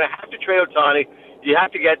out. They're going to have to trade Ohtani. You have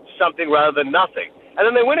to get something rather than nothing. And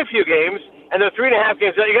then they win a few games, and they're 3.5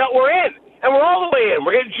 games out. We're in. And we're all the way in.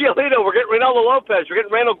 We're getting Giolito. We're getting Reynaldo Lopez. We're getting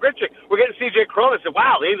Randall Grichuk. We're getting C.J. Cron. And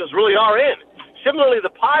wow, the Angels really are in. Similarly, the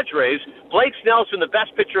Padres, Blake Snell's been the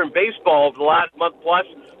best pitcher in baseball over the last month plus,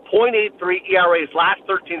 .83 ERAs, last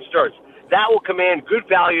 13 starts. That will command good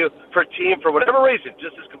value for a team for whatever reason,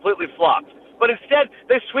 just as completely flopped. But instead,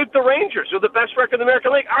 they sweep the Rangers, who are the best record in the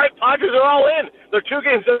American League. All right, Padres are all in. They're 2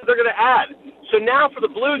 games that they're going to add. So now for the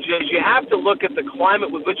Blue Jays, you have to look at the climate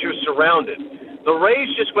with which you're surrounded. The Rays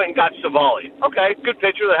just went and got Savali. Okay, good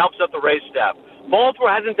pitcher that helps out the Rays staff. Baltimore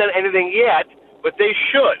hasn't done anything yet, but they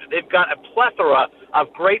should. They've got a plethora of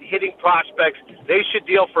great hitting prospects. They should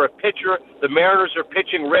deal for a pitcher. The Mariners are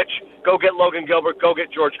pitching rich. Go get Logan Gilbert. Go get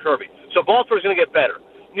George Kirby. So Baltimore's going to get better.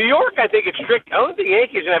 New York, I think it's tricky. I don't think the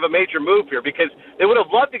Yankees are going to have a major move here because they would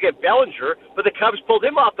have loved to get Bellinger, but the Cubs pulled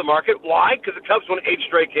him off the market. Why? Because the Cubs won 8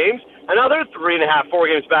 straight games, and now they're 3.5, 4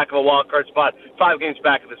 games back of a wild card spot, 5 games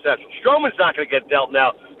back of the Central. Stroman's not going to get dealt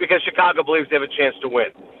now because Chicago believes they have a chance to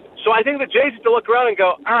win. So I think the Jays have to look around and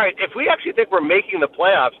go, all right, if we actually think we're making the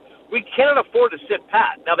playoffs, we cannot afford to sit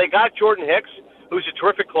pat. Now, they got Jordan Hicks, who's a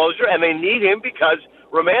terrific closer, and they need him because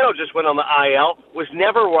Romano just went on the IL, was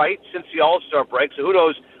never right since the All-Star break, so who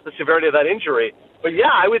knows the severity of that injury. But,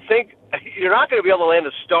 yeah, I would think you're not going to be able to land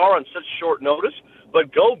a star on such short notice,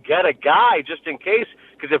 but go get a guy just in case,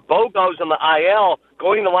 because if Bo goes on the IL,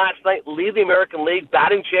 going into last night, lead the American League,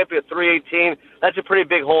 batting champion at 318, that's a pretty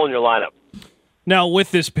big hole in your lineup. Now,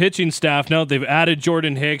 with this pitching staff, now they've added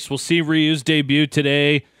Jordan Hicks. We'll see Ryu's debut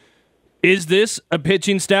today. Is this a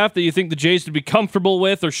pitching staff that you think the Jays would be comfortable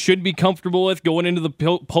with or should be comfortable with going into the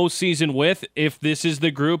postseason with if this is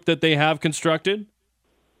the group that they have constructed?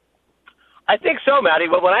 I think so, Matty.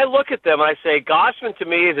 But when I look at them, I say Gossman to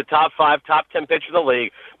me is a top 5, top 10 pitcher in the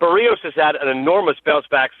league. Barrios has had an enormous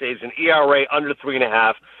bounce-back season, ERA under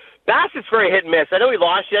 3.5. Bassett's very hit and miss. I know he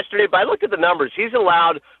lost yesterday, but I looked at the numbers. He's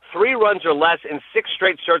allowed 3 runs or less in 6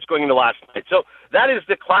 straight starts going into last night. So that is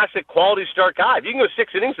the classic quality start guy. If you can go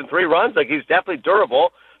 6 innings and 3 runs, like he's definitely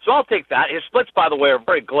durable. So I'll take that. His splits, by the way, are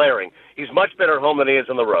very glaring. He's much better at home than he is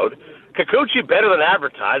on the road. Kikuchi better than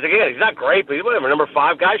advertised. Again, he's not great, but he's whatever, number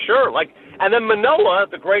 5 guy, sure. And then Manoah,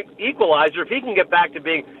 the great equalizer, if he can get back to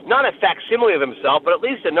being not a facsimile of himself, but at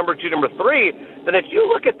least a number 2, number 3, then if you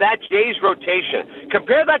look at that Jays rotation,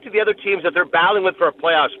 compare that to the other teams that they're battling with for a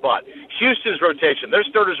playoff spot. Houston's rotation, their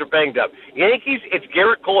starters are banged up. Yankees, it's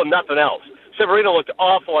Garrett Cole and nothing else. Severino looked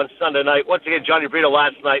awful on Sunday night. Once again, Johnny Brito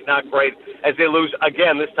last night, not great, as they lose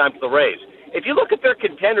again, this time to the Rays. If you look at their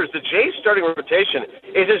contenders, the Jays' starting rotation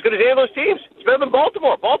is as good as any of those teams. It's better than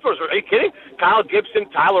Baltimore. Are you kidding? Kyle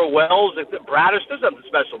Gibson, Tyler Wells, Bradish, there's nothing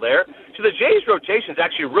special there. So the Jays' rotation is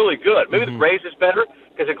actually really good. Maybe the Rays is better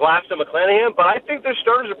because of Glasnow and McClanahan, but I think their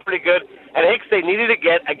starters are pretty good. And Hicks, they needed to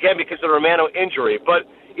get, again, because of the Romano injury. But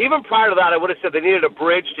even prior to that, I would have said they needed a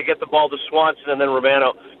bridge to get the ball to Swanson and then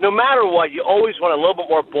Romano. No matter what, you always want a little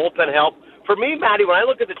bit more bullpen help. For me, Matty, when I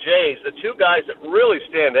look at the Jays, the 2 guys that really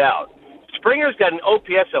stand out, Springer's got an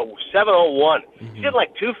OPS of 701. He did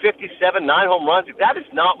like 257, 9 home runs. That is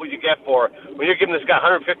not what you get for when you're giving this guy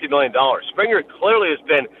 $150 million. Springer clearly has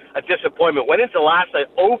been a disappointment. Went into last night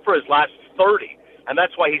 0 for his last 30, and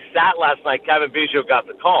that's why he sat last night. Kevin Biggio got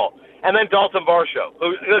the call. And then Dalton Varsho,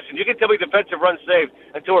 who, listen, you can tell me defensive run saved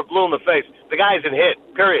until we're blue in the face. The guy isn't hit,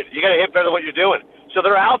 period. You got to hit better than what you're doing. So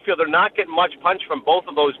their outfield, they're not getting much punch from both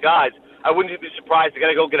of those guys. I wouldn't be surprised. They got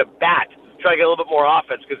to go get a bat, try to get a little bit more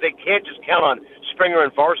offense, because they can't just count on Springer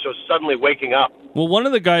and Varsho suddenly waking up. Well, one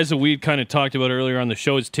of the guys that we kind of talked about earlier on the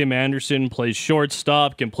show is Tim Anderson, plays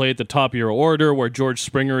shortstop, can play at the top of your order, where George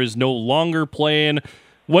Springer is no longer playing.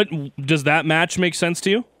 What does that match make sense to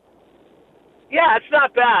you? Yeah, it's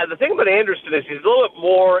not bad. The thing about Anderson is he's a little bit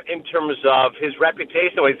more in terms of his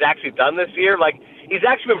reputation, what he's actually done this year. Like, he's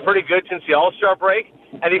actually been pretty good since the All-Star break,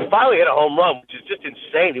 and he finally hit a home run, which is just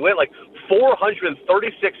insane. He went like 436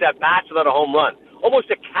 at-bats without a home run, almost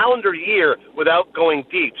a calendar year without going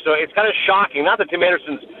deep. So it's kind of shocking. Not that Tim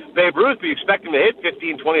Anderson's Babe Ruth, but you expect him to hit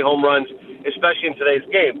 15, 20 home runs, especially in today's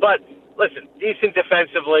game. But listen, decent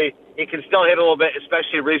defensively. He can still hit a little bit,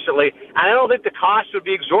 especially recently. And I don't think the cost would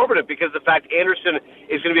be exorbitant because of the fact Anderson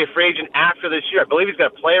is going to be a free agent after this year. I believe he's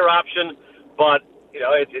got a player option, but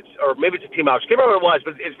it's or maybe it's a team option. I can't remember what it was,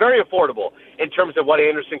 but it's very affordable in terms of what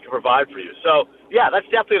Anderson can provide for you. So, yeah, that's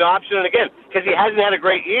definitely an option. And again, because he hasn't had a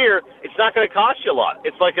great year, it's not going to cost you a lot.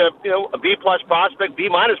 It's like a B-plus prospect,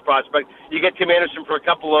 B-minus prospect. You get Tim Anderson for a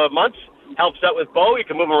couple of months, helps out with Bo. You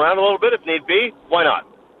can move him around a little bit if need be. Why not?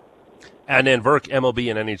 Adnan Virk, MLB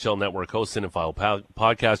and NHL Network host, Cinephile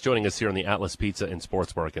podcast, joining us here on the Atlas Pizza and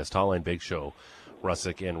Sports Bar Guest Hotline. Big Show,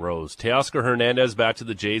 Russick and Rose. Teoscar Hernandez back to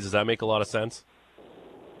the Jays. Does that make a lot of sense?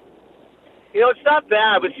 It's not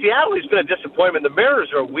bad, but Seattle has been a disappointment. The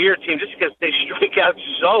Mariners are a weird team just because they strike out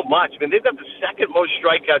so much. I mean, they've got the second most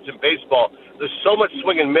strikeouts in baseball. There's so much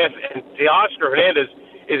swing and miss, and Teoscar Hernandez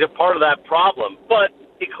is a part of that problem. But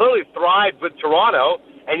he clearly thrived with Toronto.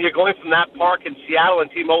 And you're going from that park in Seattle and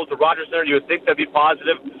T-Mobile to Rogers Center, you would think that'd be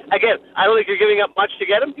positive. Again, I don't think you're giving up much to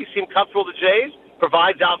get him. He seemed comfortable with the Jays,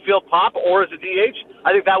 provides outfield pop, or as a DH.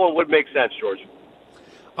 I think that one would make sense, George.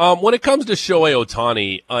 When it comes to Shohei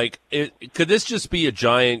Ohtani, could this just be a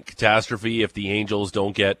giant catastrophe if the Angels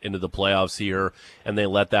don't get into the playoffs here and they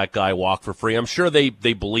let that guy walk for free? I'm sure they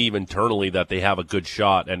believe internally that they have a good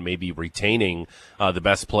shot and maybe retaining the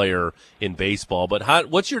best player in baseball. But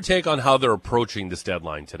what's your take on how they're approaching this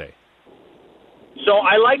deadline today? So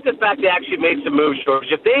I like the fact they actually made some moves, George.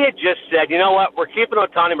 If they had just said, you know what, we're keeping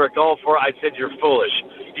Ohtani, we're going for it, I said you're foolish.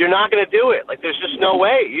 You're not going to do it. Like, there's just no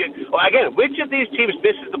way. Again, which of these teams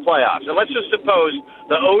misses the playoffs? And let's just suppose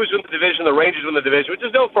the O's win the division, the Rangers win the division, which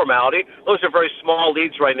is no formality. Those are very small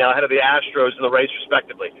leads right now ahead of the Astros and the Rays,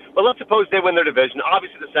 respectively. But let's suppose they win their division.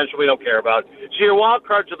 Obviously, the Central we don't care about. So your wild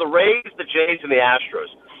cards are the Rays, the Jays, and the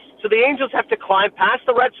Astros. So the Angels have to climb past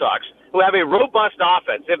the Red Sox, who have a robust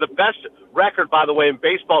offense. They have the best record, by the way, in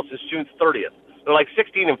baseball since June 30th. They're like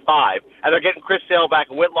 16-5, and they're getting Chris Sale back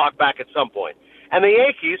and Whitlock back at some point. And the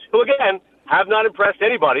Yankees, who, again, have not impressed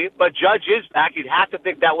anybody, but Judge is back. You'd have to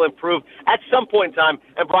think that will improve at some point in time,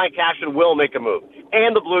 and Brian Cashman will make a move.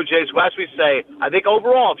 And the Blue Jays, who, as we say, I think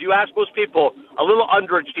overall, if you ask most people, a little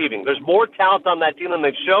underachieving. There's more talent on that team than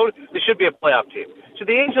they've shown. They should be a playoff team. So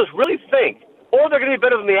the Angels really think, or they're going to be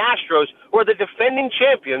better than the Astros, who are the defending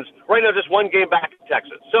champions, right now just one game back in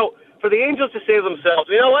Texas. So for the Angels to say to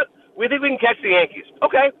themselves, you know what, we think we can catch the Yankees.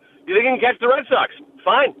 Okay. You think you can catch the Red Sox?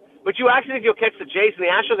 Fine. But you actually think you'll catch the Jays and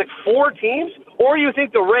the Astros, like 4 teams? Or you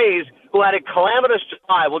think the Rays, who had a calamitous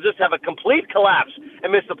July, will just have a complete collapse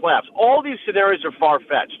and miss the playoffs? All these scenarios are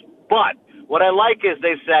far-fetched. But what I like is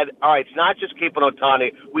they said, all right, it's not just keeping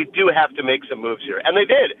Ohtani. We do have to make some moves here. And they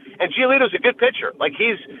did. And Giolito's a good pitcher. Like,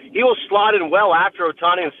 he will slot in well after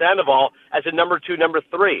Ohtani and Sandoval as a number 2, number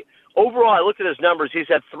 3. Overall, I looked at his numbers. He's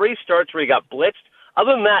had 3 starts where he got blitzed.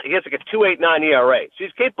 Other than that, he has like a 2.89 ERA. So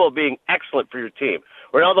he's capable of being excellent for your team.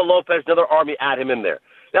 Ronaldo Lopez, another army, add him in there.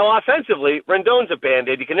 Now, offensively, Rendon's a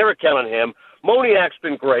Band-Aid. You can never count on him. Moniak's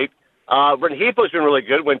been great. Rengifo's been really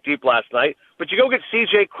good, went deep last night. But you go get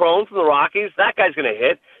C.J. Cron from the Rockies, that guy's going to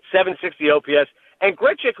hit, 760 OPS. And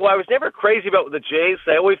Grichuk, who I was never crazy about with the Jays,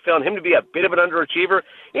 I always found him to be a bit of an underachiever.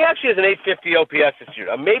 He actually has an 850 OPS this year.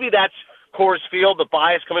 Now, maybe that's Coors Field, the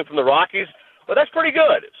bias coming from the Rockies, but that's pretty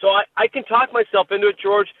good. So I can talk myself into it,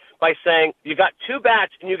 George, by saying you got 2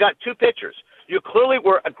 bats and you got 2 pitchers. You clearly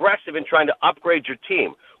were aggressive in trying to upgrade your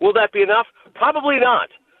team. Will that be enough? Probably not.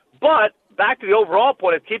 But back to the overall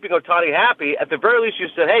point of keeping Ohtani happy, at the very least you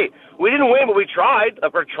said, hey, we didn't win, but we tried.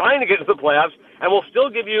 We're trying to get to the playoffs, and we'll still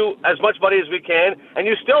give you as much money as we can, and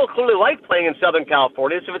you still clearly like playing in Southern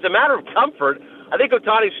California. So if it's a matter of comfort, I think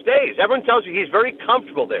Ohtani stays. Everyone tells you he's very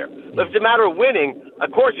comfortable there. But if it's a matter of winning,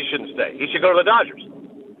 of course he shouldn't stay. He should go to the Dodgers.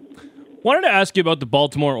 Wanted to ask you about the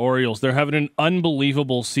Baltimore Orioles. They're having an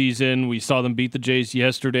unbelievable season. We saw them beat the Jays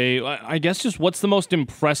yesterday. I guess just what's the most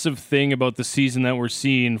impressive thing about the season that we're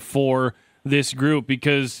seeing for this group?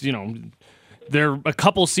 Because, you know, they're a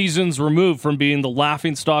couple seasons removed from being the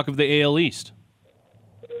laughingstock of the AL East.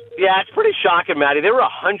 Yeah, it's pretty shocking, Matty. They were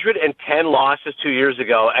 110 losses 2 years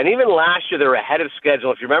ago, and even last year they were ahead of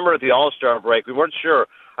schedule. If you remember at the All-Star break, we weren't sure,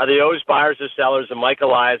 are the O's buyers or sellers? And Mike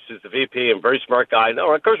Elias, who's the VP and very smart guy,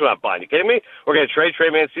 no, of course we're not buying. You kidding me? We're going to trade Trey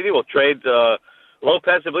Mancini. We'll trade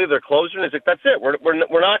Lopez, I believe, their closer. And it's like, that's it.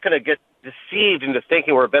 We're not going to get deceived into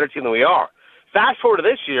thinking we're a better team than we are. Fast forward to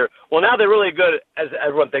this year, well, now they're really good, as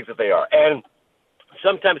everyone thinks that they are. And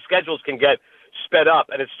sometimes schedules can get sped up,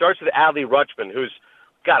 and it starts with Adley Rutschman, who's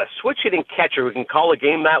got a switch-hitting catcher who can call a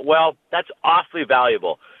game that well. That's awfully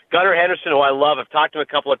valuable. Gunnar Henderson, who I love, I've talked to him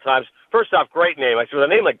a couple of times. First off, great name. I said, with a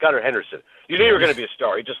name like Gunnar Henderson, you knew you were going to be a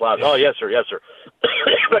star. He just laughed. Oh, yes, sir, yes, sir.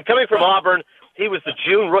 But coming from Auburn, he was the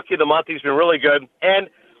June Rookie of the Month. He's been really good. And,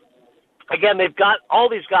 again, they've got all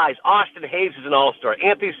these guys. Austin Hayes is an all-star.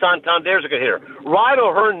 Anthony Santander's a good hitter. Ryan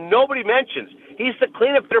O'Hearn, nobody mentions. He's the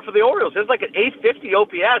cleanup hitter for the Orioles. It's like an 850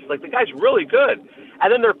 OPS. Like, the guy's really good.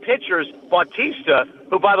 And then their pitchers, Bautista,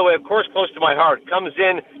 who, by the way, of course, close to my heart, comes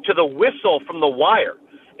in to the whistle from The Wire.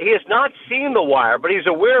 He has not seen The Wire, but he's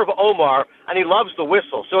aware of Omar, and he loves the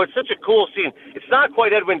whistle. So it's such a cool scene. It's not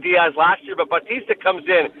quite Edwin Diaz last year, but Bautista comes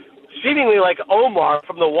in seemingly like Omar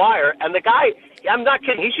from The Wire, and the guy, I'm not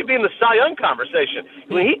kidding, he should be in the Cy Young conversation.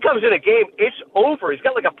 When he comes in a game, it's over. He's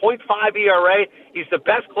got like a .5 ERA. He's the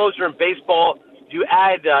best closer in baseball. You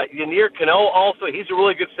add Yanir Cano also. He's a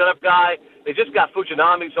really good setup guy. They just got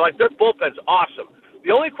Fujinami, so like their bullpen's awesome. The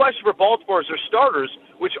only question for Baltimore is their starters,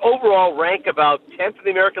 which overall rank about 10th in the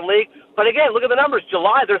American League. But again, look at the numbers.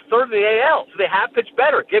 July, they're third in the AL, so they have pitched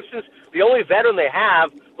better. Gibson's the only veteran they have,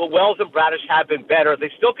 but Wells and Bradish have been better. They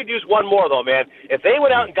still could use one more, though, man. If they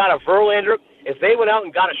went out and got a Verlander, if they went out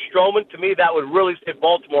and got a Stroman, to me that would really say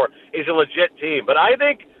Baltimore is a legit team. But I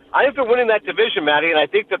think they're winning that division, Matty, and I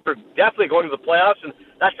think that they're definitely going to the playoffs, and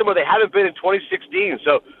that's somewhere they haven't been in 2016.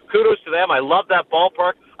 So kudos to them. I love that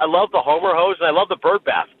ballpark. I love the Homer hose, and I love the bird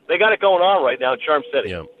bath. They got it going on right now in Charm City.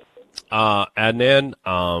 Yeah. Adnan,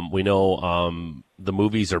 we know the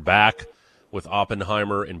movies are back with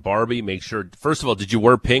Oppenheimer and Barbie. Make sure, first of all, did you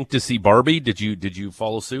wear pink to see Barbie? Did you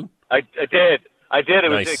follow suit? I did.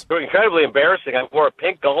 It nice. was incredibly embarrassing. I wore a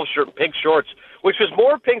pink golf shirt and pink shorts, which was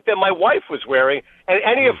more pink than my wife was wearing and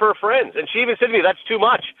any of her friends. And she even said to me, "That's too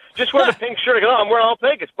much. Just wear the pink shirt." I go, "Oh, I'm wearing all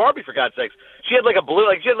pink. It's Barbie, for God's sakes." She had like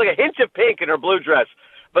a hint of pink in her blue dress.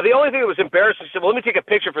 But the only thing that was embarrassing, she said, "Well, let me take a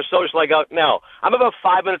picture for social." I go, "No, I'm about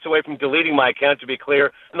 5 minutes away from deleting my account, to be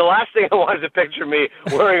clear. And the last thing I want is a picture of me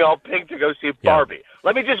wearing all pink to go see Barbie.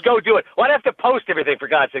 Let me just go do it. Why do I have to post everything, for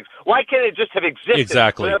God's sakes? Why can't it just have existed?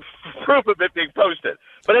 Exactly. Proof of it being posted."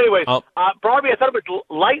 But anyways, Barbie, I thought it was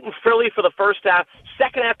light and frilly for the first half.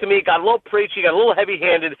 Second half to me got a little preachy, got a little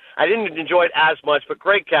heavy-handed. I didn't enjoy it as much, but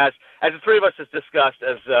great cast. As the three of us has discussed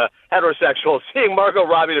as heterosexuals, seeing Margot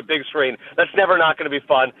Robbie on a big screen, that's never not going to be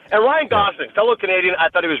fun. And Ryan Gosling, fellow Canadian, I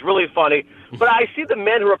thought he was really funny. But I see the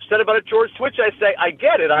men who are upset about it, George Twitch. I say, I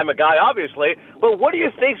get it. I'm a guy, obviously. But what do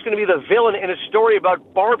you think is going to be the villain in a story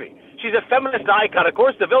about Barbie? She's a feminist icon. Of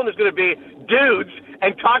course, the villain is going to be dudes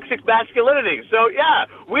and toxic masculinity. So, yeah,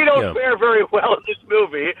 we don't fare very well in this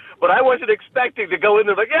movie, but I wasn't expecting to go in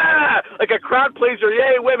there like a crowd pleaser,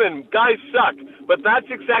 yay, women, guys suck. But that's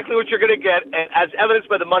exactly what you're going to get, and as evidenced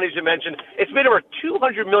by the monies you mentioned. It's made over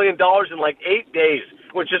 $200 million in like 8 days,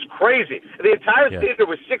 which is crazy. The entire theater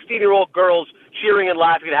was 16-year-old girls cheering and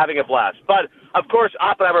laughing and having a blast. But, of course,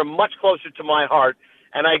 Oppenheimer much closer to my heart.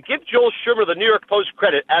 And I give Joel Schumer, the New York Post,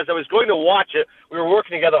 credit. As I was going to watch it, we were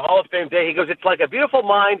working together, Hall of Fame Day. He goes, "It's like A Beautiful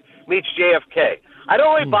Mind meets JFK." I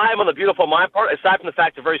don't really buy him on the beautiful mind part, aside from the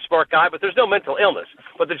fact he's a very smart guy, but there's no mental illness.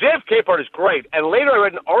 But the JFK part is great. And later I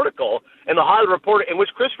read an article in the Hollywood Reporter in which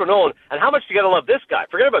Christopher Nolan, and how much do you got to love this guy?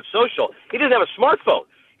 Forget about social. He doesn't have a smartphone.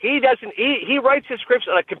 He writes his scripts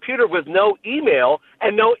on a computer with no email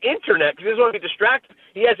and no internet because he doesn't want to be distracted.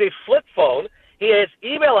 He has a flip phone. His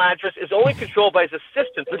email address is only controlled by his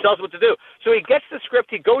assistant who tells him what to do. So he gets the script.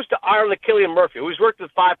 He goes to Ireland to Cillian Murphy, who he's worked with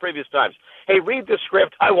 5 previous times. "Hey, read the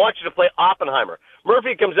script. I want you to play Oppenheimer."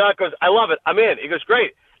 Murphy comes out and goes, "I love it. I'm in." He goes,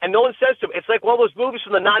 "Great." And Nolan says to him, it's like one of those movies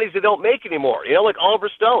from the 90s they don't make anymore, like Oliver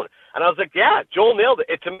Stone. And I was like, yeah, Joel nailed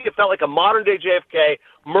it. To me, it felt like a modern-day JFK,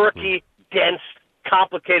 murky, dense,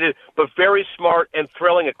 complicated, but very smart and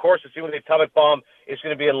thrilling. Of course, the scene with the atomic bomb is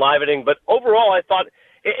going to be enlivening. But overall, I thought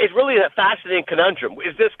it's really a fascinating conundrum.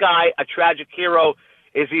 Is this guy a tragic hero?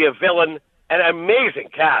 Is he a villain? An amazing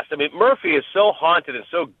cast. I mean, Murphy is so haunted and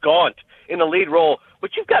so gaunt in the lead role,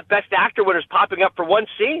 but you've got Best Actor winners popping up for one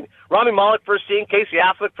scene. Rami Malek for a scene, Casey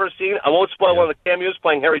Affleck for a scene. I won't spoil one of the cameos,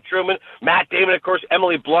 playing Harry Truman. Matt Damon, of course,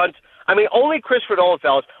 Emily Blunt. I mean, only Christopher Nolan,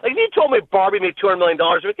 fellas. Like, if you told me Barbie made $200 million,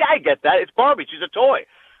 I'd be like, yeah, I get that. It's Barbie. She's a toy.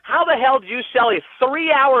 How the hell do you sell a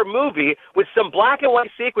 3-hour movie with some black and white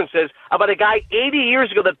sequences about a guy 80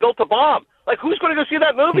 years ago that built a bomb? Like, who's going to go see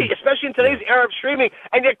that movie, especially in today's era of streaming?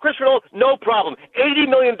 And yet, Christopher Nolan, no problem. $80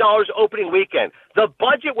 million opening weekend. The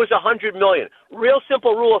budget was $100 million. Real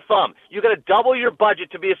simple rule of thumb. You got to double your budget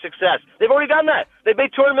to be a success. They've already done that. They've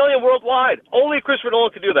made $200 million worldwide. Only Christopher Nolan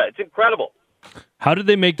could do that. It's incredible. How did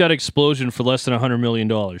they make that explosion for less than $100 million?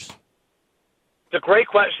 It's a great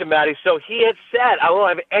question, Matty. So he had said, I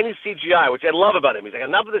won't have any CGI, which I love about him. He's like,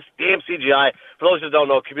 enough of this damn CGI. For those who don't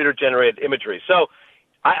know, computer-generated imagery. So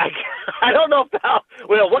I don't know about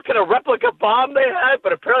what kind of replica bomb they had,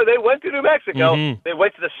 but apparently they went to New Mexico. Mm-hmm. They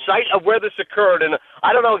went to the site of where this occurred, and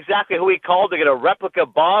I don't know exactly who he called to get a replica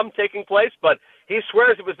bomb taking place, but he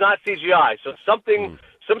swears it was not CGI. So some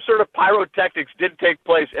sort of pyrotechnics did take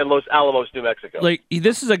place in Los Alamos, New Mexico. Like,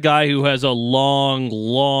 this is a guy who has a long,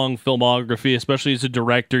 long filmography, especially as a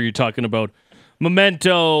director. You're talking about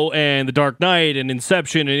Memento and The Dark Knight and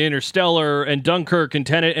Inception and Interstellar and Dunkirk and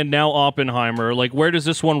Tenet and now Oppenheimer. Like, where does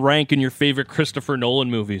this one rank in your favorite Christopher Nolan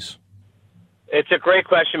movies? It's a great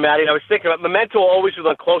question, Matty. I was thinking about Memento. Always was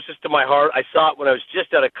the closest to my heart. I saw it when I was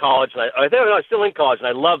just out of college, and I think I was still in college, and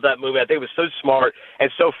I loved that movie. I think it was so smart and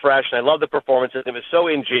so fresh, and I loved the performances. It was so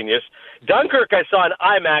ingenious. Dunkirk I saw in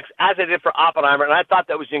IMAX, as I did for Oppenheimer, and I thought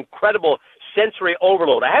that was incredible sensory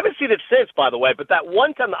overload. I haven't seen it since, by the way, but that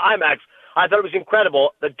one time the IMAX, I thought it was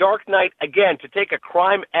incredible. The Dark Knight, again, to take a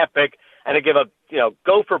crime epic and to give a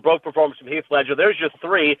go for broke performance from Heath Ledger. There's your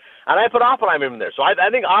three, and I put Oppenheimer in there. So I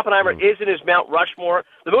think Oppenheimer is in his Mount Rushmore.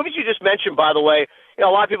 The movies you just mentioned, by the way, a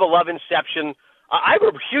lot of people love Inception. I'm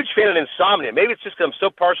a huge fan of Insomnia. Maybe it's just because I'm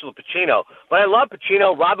so partial to Pacino, but I love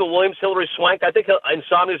Pacino, Robin Williams, Hilary Swank. I think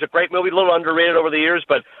Insomnia is a great movie, a little underrated over the years,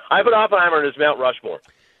 but I put Oppenheimer in his Mount Rushmore.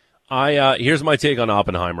 Here's my take on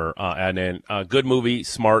Oppenheimer, Adnan. Good movie,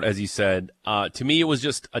 smart, as you said. To me, it was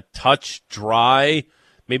just a touch dry,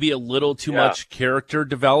 maybe a little too much character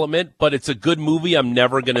development, but it's a good movie I'm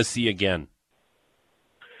never going to see again.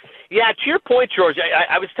 Yeah, to your point, George,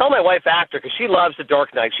 I was telling my wife after, because she loves The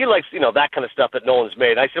Dark Knight. She likes, that kind of stuff that Nolan's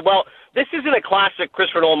made. I said, well, this isn't a classic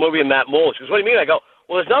Christopher Nolan movie in that mold. She goes, what do you mean? I go,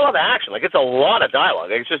 well, there's not a lot of action. Like, it's a lot of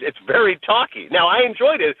dialogue. It's very talky. Now, I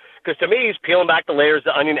enjoyed it, because to me, he's peeling back the layers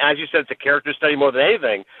of the onion. As you said, it's a character study more than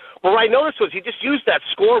anything. But what I noticed was he just used that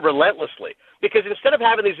score relentlessly. Because instead of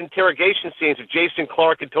having these interrogation scenes of Jason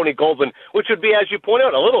Clarke and Tony Goldwyn, which would be, as you point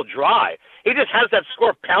out, a little dry, he just has that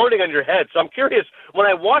score pounding on your head. So I'm curious, when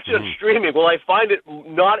I watch it on streaming, will I find it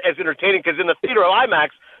not as entertaining? Because in the theater of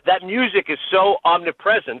IMAX, that music is so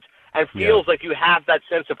omnipresent and feels like you have that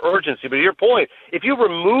sense of urgency. But to your point, if you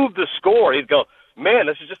remove the score, you'd go, man,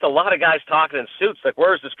 this is just a lot of guys talking in suits. Like,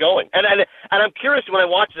 where is this going? And I'm curious when I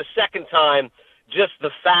watch it the second time, just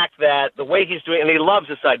the fact that the way he's doing, and he loves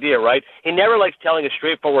this idea, right? He never likes telling a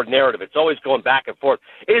straightforward narrative. It's always going back and forth.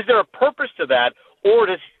 Is there a purpose to that, or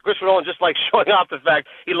does Christopher Nolan just like showing off the fact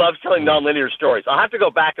he loves telling nonlinear stories? I'll have to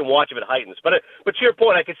go back and watch if it heightens. But to your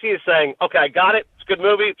point, I can see you saying, okay, I got it. It's a good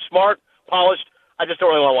movie, smart, polished. I just don't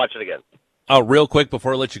really want to watch it again. Real quick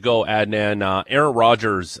before I let you go, Adnan, Aaron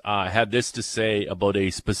Rodgers had this to say about a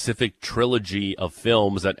specific trilogy of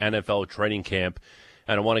films at NFL training camp,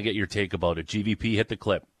 and I want to get your take about it. GVP, hit the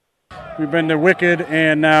clip. We've been to Wicked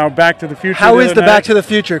and now Back to the Future. How is the Back to the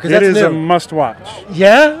Future? Because it is a must-watch.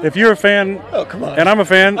 Yeah? If you're a fan, oh come on, and I'm a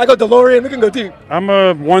fan. I go DeLorean. We can go deep. I'm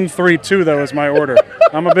a 1, 3, 2 though is my order.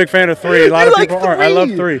 I'm a big fan of 3. A lot of people aren't. I love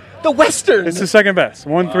 3. The Western. It's the second best.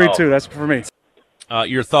 1, 3, 2. That's for me.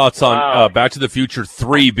 Your thoughts on Back to the Future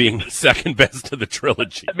 3 being the second best of the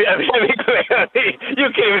trilogy? I mean, you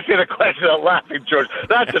can't even see the question without laughing, George.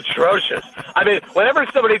 That's atrocious. I mean, whenever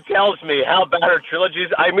somebody tells me how bad are trilogies,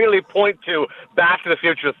 I immediately point to Back to the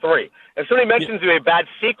Future 3. If somebody mentions to me a bad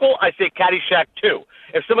sequel, I say Caddyshack 2.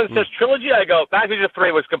 If someone says trilogy, I go, Back to the Future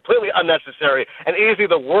 3 was completely unnecessary and easily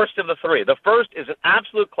the worst of the 3. The first is an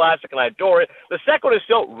absolute classic, and I adore it. The second one is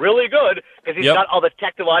still really good because he's got all the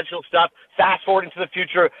technological stuff, fast forwarding to the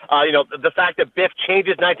future, the fact that Biff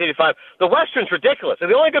changes 1985. The Western's ridiculous.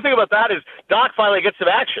 And the only good thing about that is Doc finally gets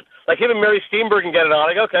some action. Like him and Mary Steenburgen get it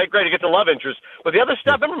on. I go, okay, great, he gets a love interest. But the other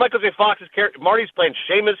stuff, remember Michael J. Fox's character, Marty's playing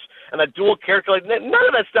Seamus, and that dual character, like none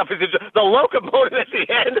of that stuff is the locomotive at the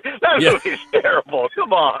end. That movie's terrible.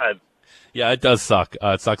 Come on. Yeah, it does suck.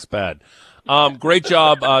 It sucks bad. Great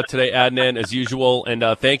job today, Adnan, as usual, and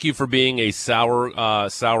thank you for being a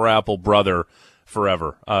sour apple brother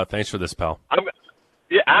forever. Thanks for this, pal.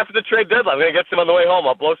 After the trade deadline, I'm going to get some on the way home.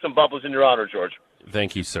 I'll blow some bubbles in your honor, George.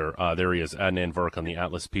 Thank you, sir. There he is, Adnan Virk on the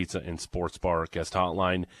Atlas Pizza and Sports Bar guest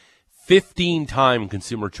hotline. 15-time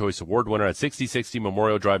Consumer Choice Award winner at 6060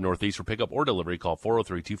 Memorial Drive Northeast. For pickup or delivery, call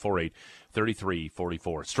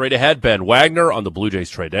 403-248-3344. Straight ahead, Ben Wagner on the Blue Jays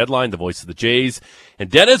trade deadline, the voice of the Jays, and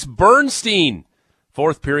Dennis Bernstein,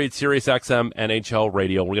 fourth period, Sirius XM NHL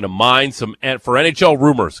radio. We're going to mine for NHL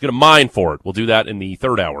rumors. Going to mine for it. We'll do that in the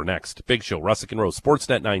third hour next. Big Show, Russick and Rose,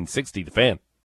 Sportsnet 960, The Fan.